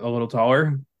little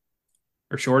taller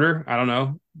or shorter. I don't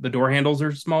know. The door handles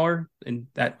are smaller, and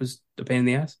that was a pain in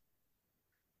the ass.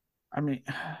 I mean,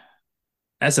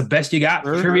 That's the best you got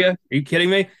for sure. trivia. Are you kidding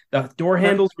me? The door That,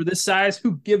 handles were this size.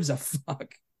 Who gives a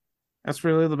fuck? that's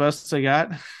really the best they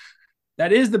got.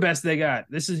 That is the best they got.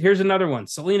 Here's another one.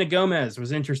 Selena Gomez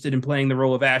was interested in playing the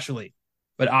role of Ashley,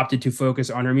 but opted to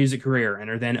focus on her music career and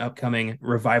her then upcoming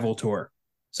revival tour.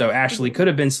 So Ashley could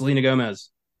have been Selena Gomez.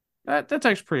 That's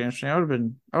actually pretty interesting. I would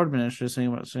have been interested in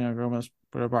seeing what Selena Gomez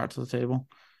would have brought to the table.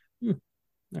 Hmm. All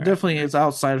right, Definitely is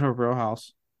outside her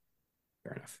wheelhouse.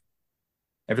 fair enough.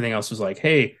 Everything else was like,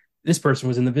 hey, this person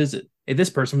was in the visit. Hey, this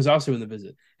person was also in the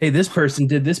visit. Hey, this person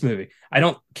did this movie. I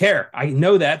don't care. I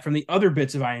know that from the other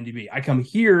bits of IMDb. I come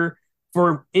here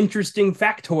for interesting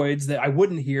factoids that I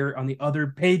wouldn't hear on the other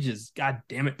pages. God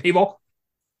damn it, people.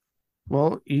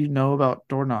 Well, you know about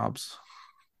doorknobs.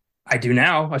 I do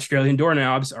now. Australian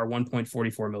doorknobs are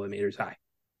 1.44 millimeters high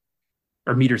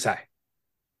or meters high.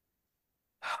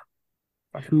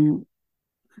 Who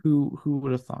who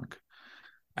would have thunk?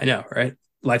 I know, right?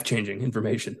 Life changing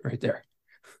information right there.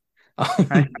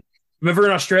 I If ever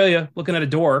in Australia looking at a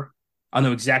door, I'll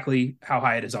know exactly how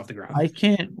high it is off the ground. I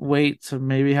can't wait to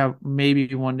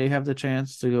maybe one day have the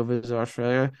chance to go visit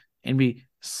Australia and be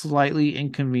slightly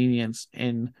inconvenienced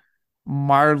and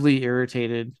mildly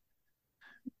irritated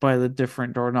by the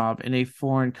different doorknob in a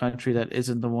foreign country that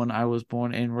isn't the one I was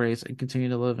born and raised and continue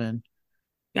to live in.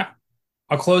 Yeah.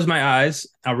 I'll close my eyes,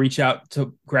 I'll reach out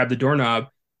to grab the doorknob,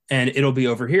 and it'll be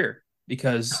over here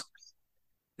because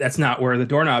that's not where the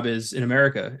doorknob is in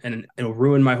America, and it'll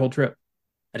ruin my whole trip.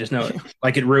 I just know it.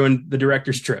 Like it ruined the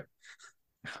director's trip.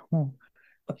 Well,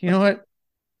 you know what?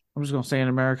 I'm just gonna say in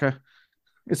America.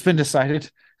 It's been decided.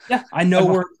 Yeah, I'm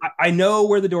I know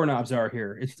where the doorknobs are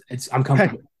here. It's I'm I,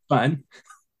 comfortable. Fine.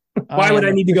 I Why would I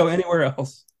am need to go anywhere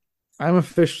else? I'm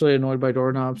officially annoyed by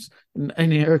doorknobs in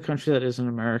any other country that isn't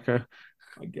America.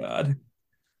 Oh my God.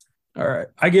 All right.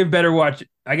 I give Better Watch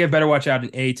Out an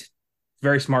 8.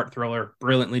 Very smart thriller,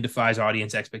 brilliantly defies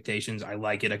audience expectations. I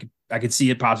like it. I could see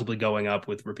it possibly going up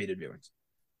with repeated viewings.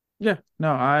 Yeah,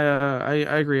 no,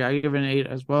 I agree. I give it an 8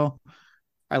 as well.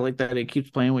 I like that it keeps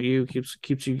playing with you,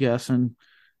 keeps you guessing.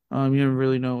 You don't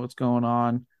really know what's going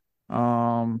on.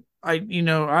 I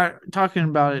talking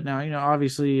about it now.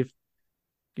 Obviously, if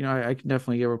I can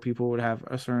definitely get where people would have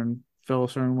feel a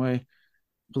certain way,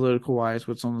 political wise,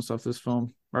 with some of the stuff this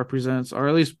film represents, or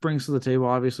at least brings to the table.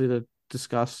 Obviously, to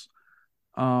discuss.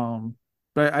 Um,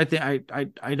 but I think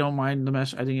I don't mind the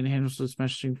mess. I think it handles this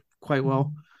messaging quite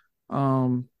well.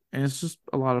 And it's just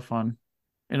a lot of fun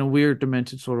in a weird,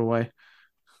 demented sort of way.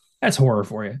 That's horror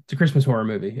for you. It's a Christmas horror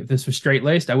movie. If this was straight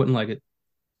laced, I wouldn't like it.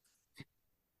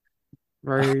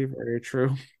 Very, very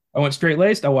true. I want straight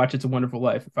laced, I'll watch It's a Wonderful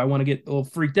Life. If I want to get a little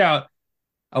freaked out,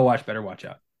 I'll watch Better Watch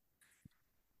Out.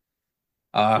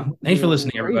 If you want to Thanks get for a little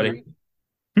listening, everybody. crazy,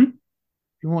 if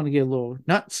you want to get a little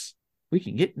nuts, we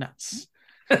can get nuts.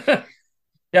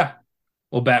 Yeah.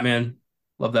 Well, Batman.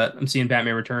 Love that. I'm seeing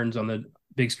Batman Returns on the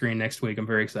big screen next week. I'm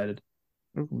very excited.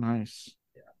 Oh, nice.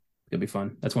 It'll be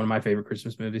fun. That's one of my favorite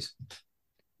Christmas movies.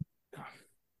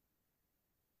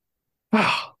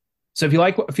 So if you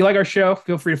like our show,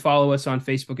 feel free to follow us on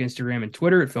Facebook, Instagram, and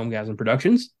Twitter at FilmGazm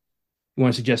Productions. If you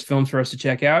want to suggest films for us to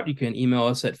check out, you can email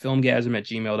us at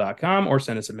filmgasm@gmail.com or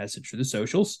send us a message through the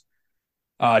socials.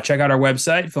 Check out our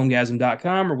website,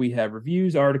 filmgasm.com, where we have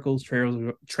reviews, articles,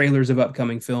 trailers of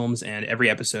upcoming films, and every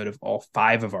episode of all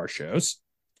 5 of our shows.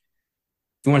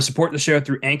 If you want to support the show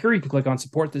through Anchor, you can click on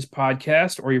support this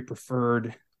podcast or your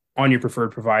preferred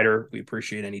provider. We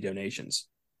appreciate any donations.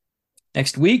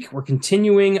 Next week, we're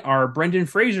continuing our Brendan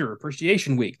Fraser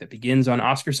Appreciation Week that begins on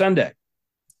Oscar Sunday.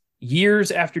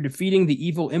 Years after defeating the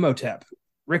evil Imhotep,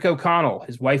 Rick O'Connell,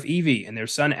 his wife Evie, and their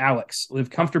son Alex live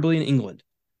comfortably in England.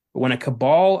 But when a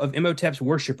cabal of Imhotep's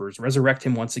worshippers resurrect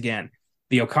him once again,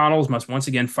 the O'Connells must once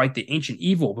again fight the ancient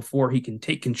evil before he can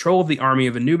take control of the army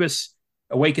of Anubis,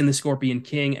 awaken the Scorpion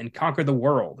King, and conquer the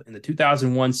world in the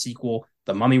 2001 sequel,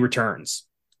 The Mummy Returns.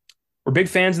 We're big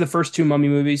fans of the first 2 Mummy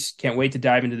movies. Can't wait to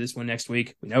dive into this one next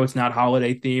week. We know it's not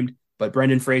holiday themed, but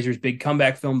Brendan Fraser's big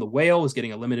comeback film, The Whale, is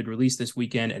getting a limited release this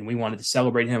weekend, and we wanted to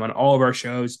celebrate him on all of our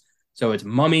shows. So it's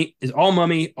all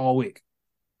Mummy all week.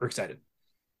 We're excited.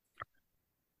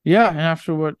 Yeah, and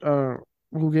after what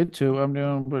we'll get to, I'm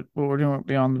doing what we're doing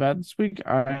Beyond the Bad this week.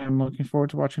 I am looking forward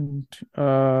to watching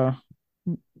a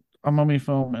mummy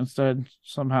film instead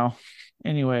somehow.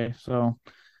 Anyway, so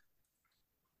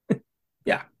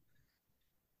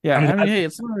Yeah, I'm I mean, glad. hey,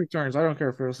 it's not returns. I don't care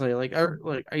if people say I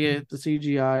get the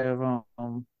CGI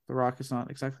of the Rock is not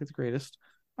exactly the greatest.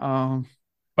 Um,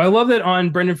 But I love that on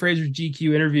Brendan Fraser's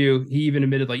GQ interview, he even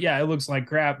admitted, like, yeah, it looks like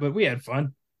crap, but we had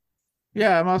fun.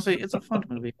 yeah, I'm gonna say it's a fun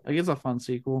movie. Like it's a fun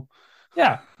sequel.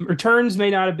 Yeah, Returns may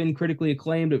not have been critically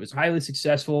acclaimed. It was highly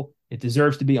successful. It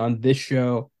deserves to be on this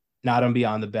show, not on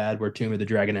Beyond the Bad, where Tomb of the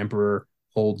Dragon Emperor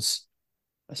holds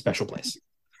a special place.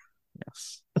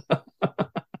 Yes.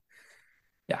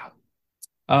 Yeah.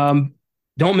 Um,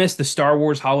 don't miss the Star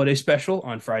Wars holiday special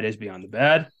on Fridays Beyond the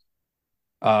Bad,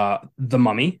 The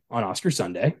Mummy on Oscar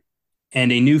Sunday,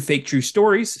 and a new fake true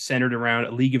stories centered around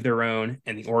a league of their own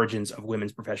and the origins of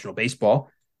women's professional baseball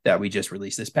that we just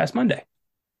released this past Monday.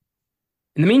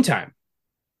 In the meantime,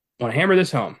 I want to hammer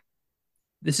this home.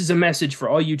 This is a message for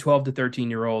all you 12 to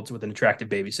 13-year-olds with an attractive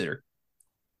babysitter.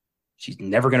 She's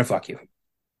never going to fuck you.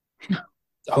 It's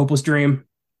a hopeless dream.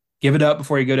 Give it up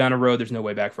before you go down a road there's no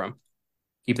way back from.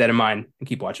 Keep that in mind and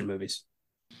keep watching movies.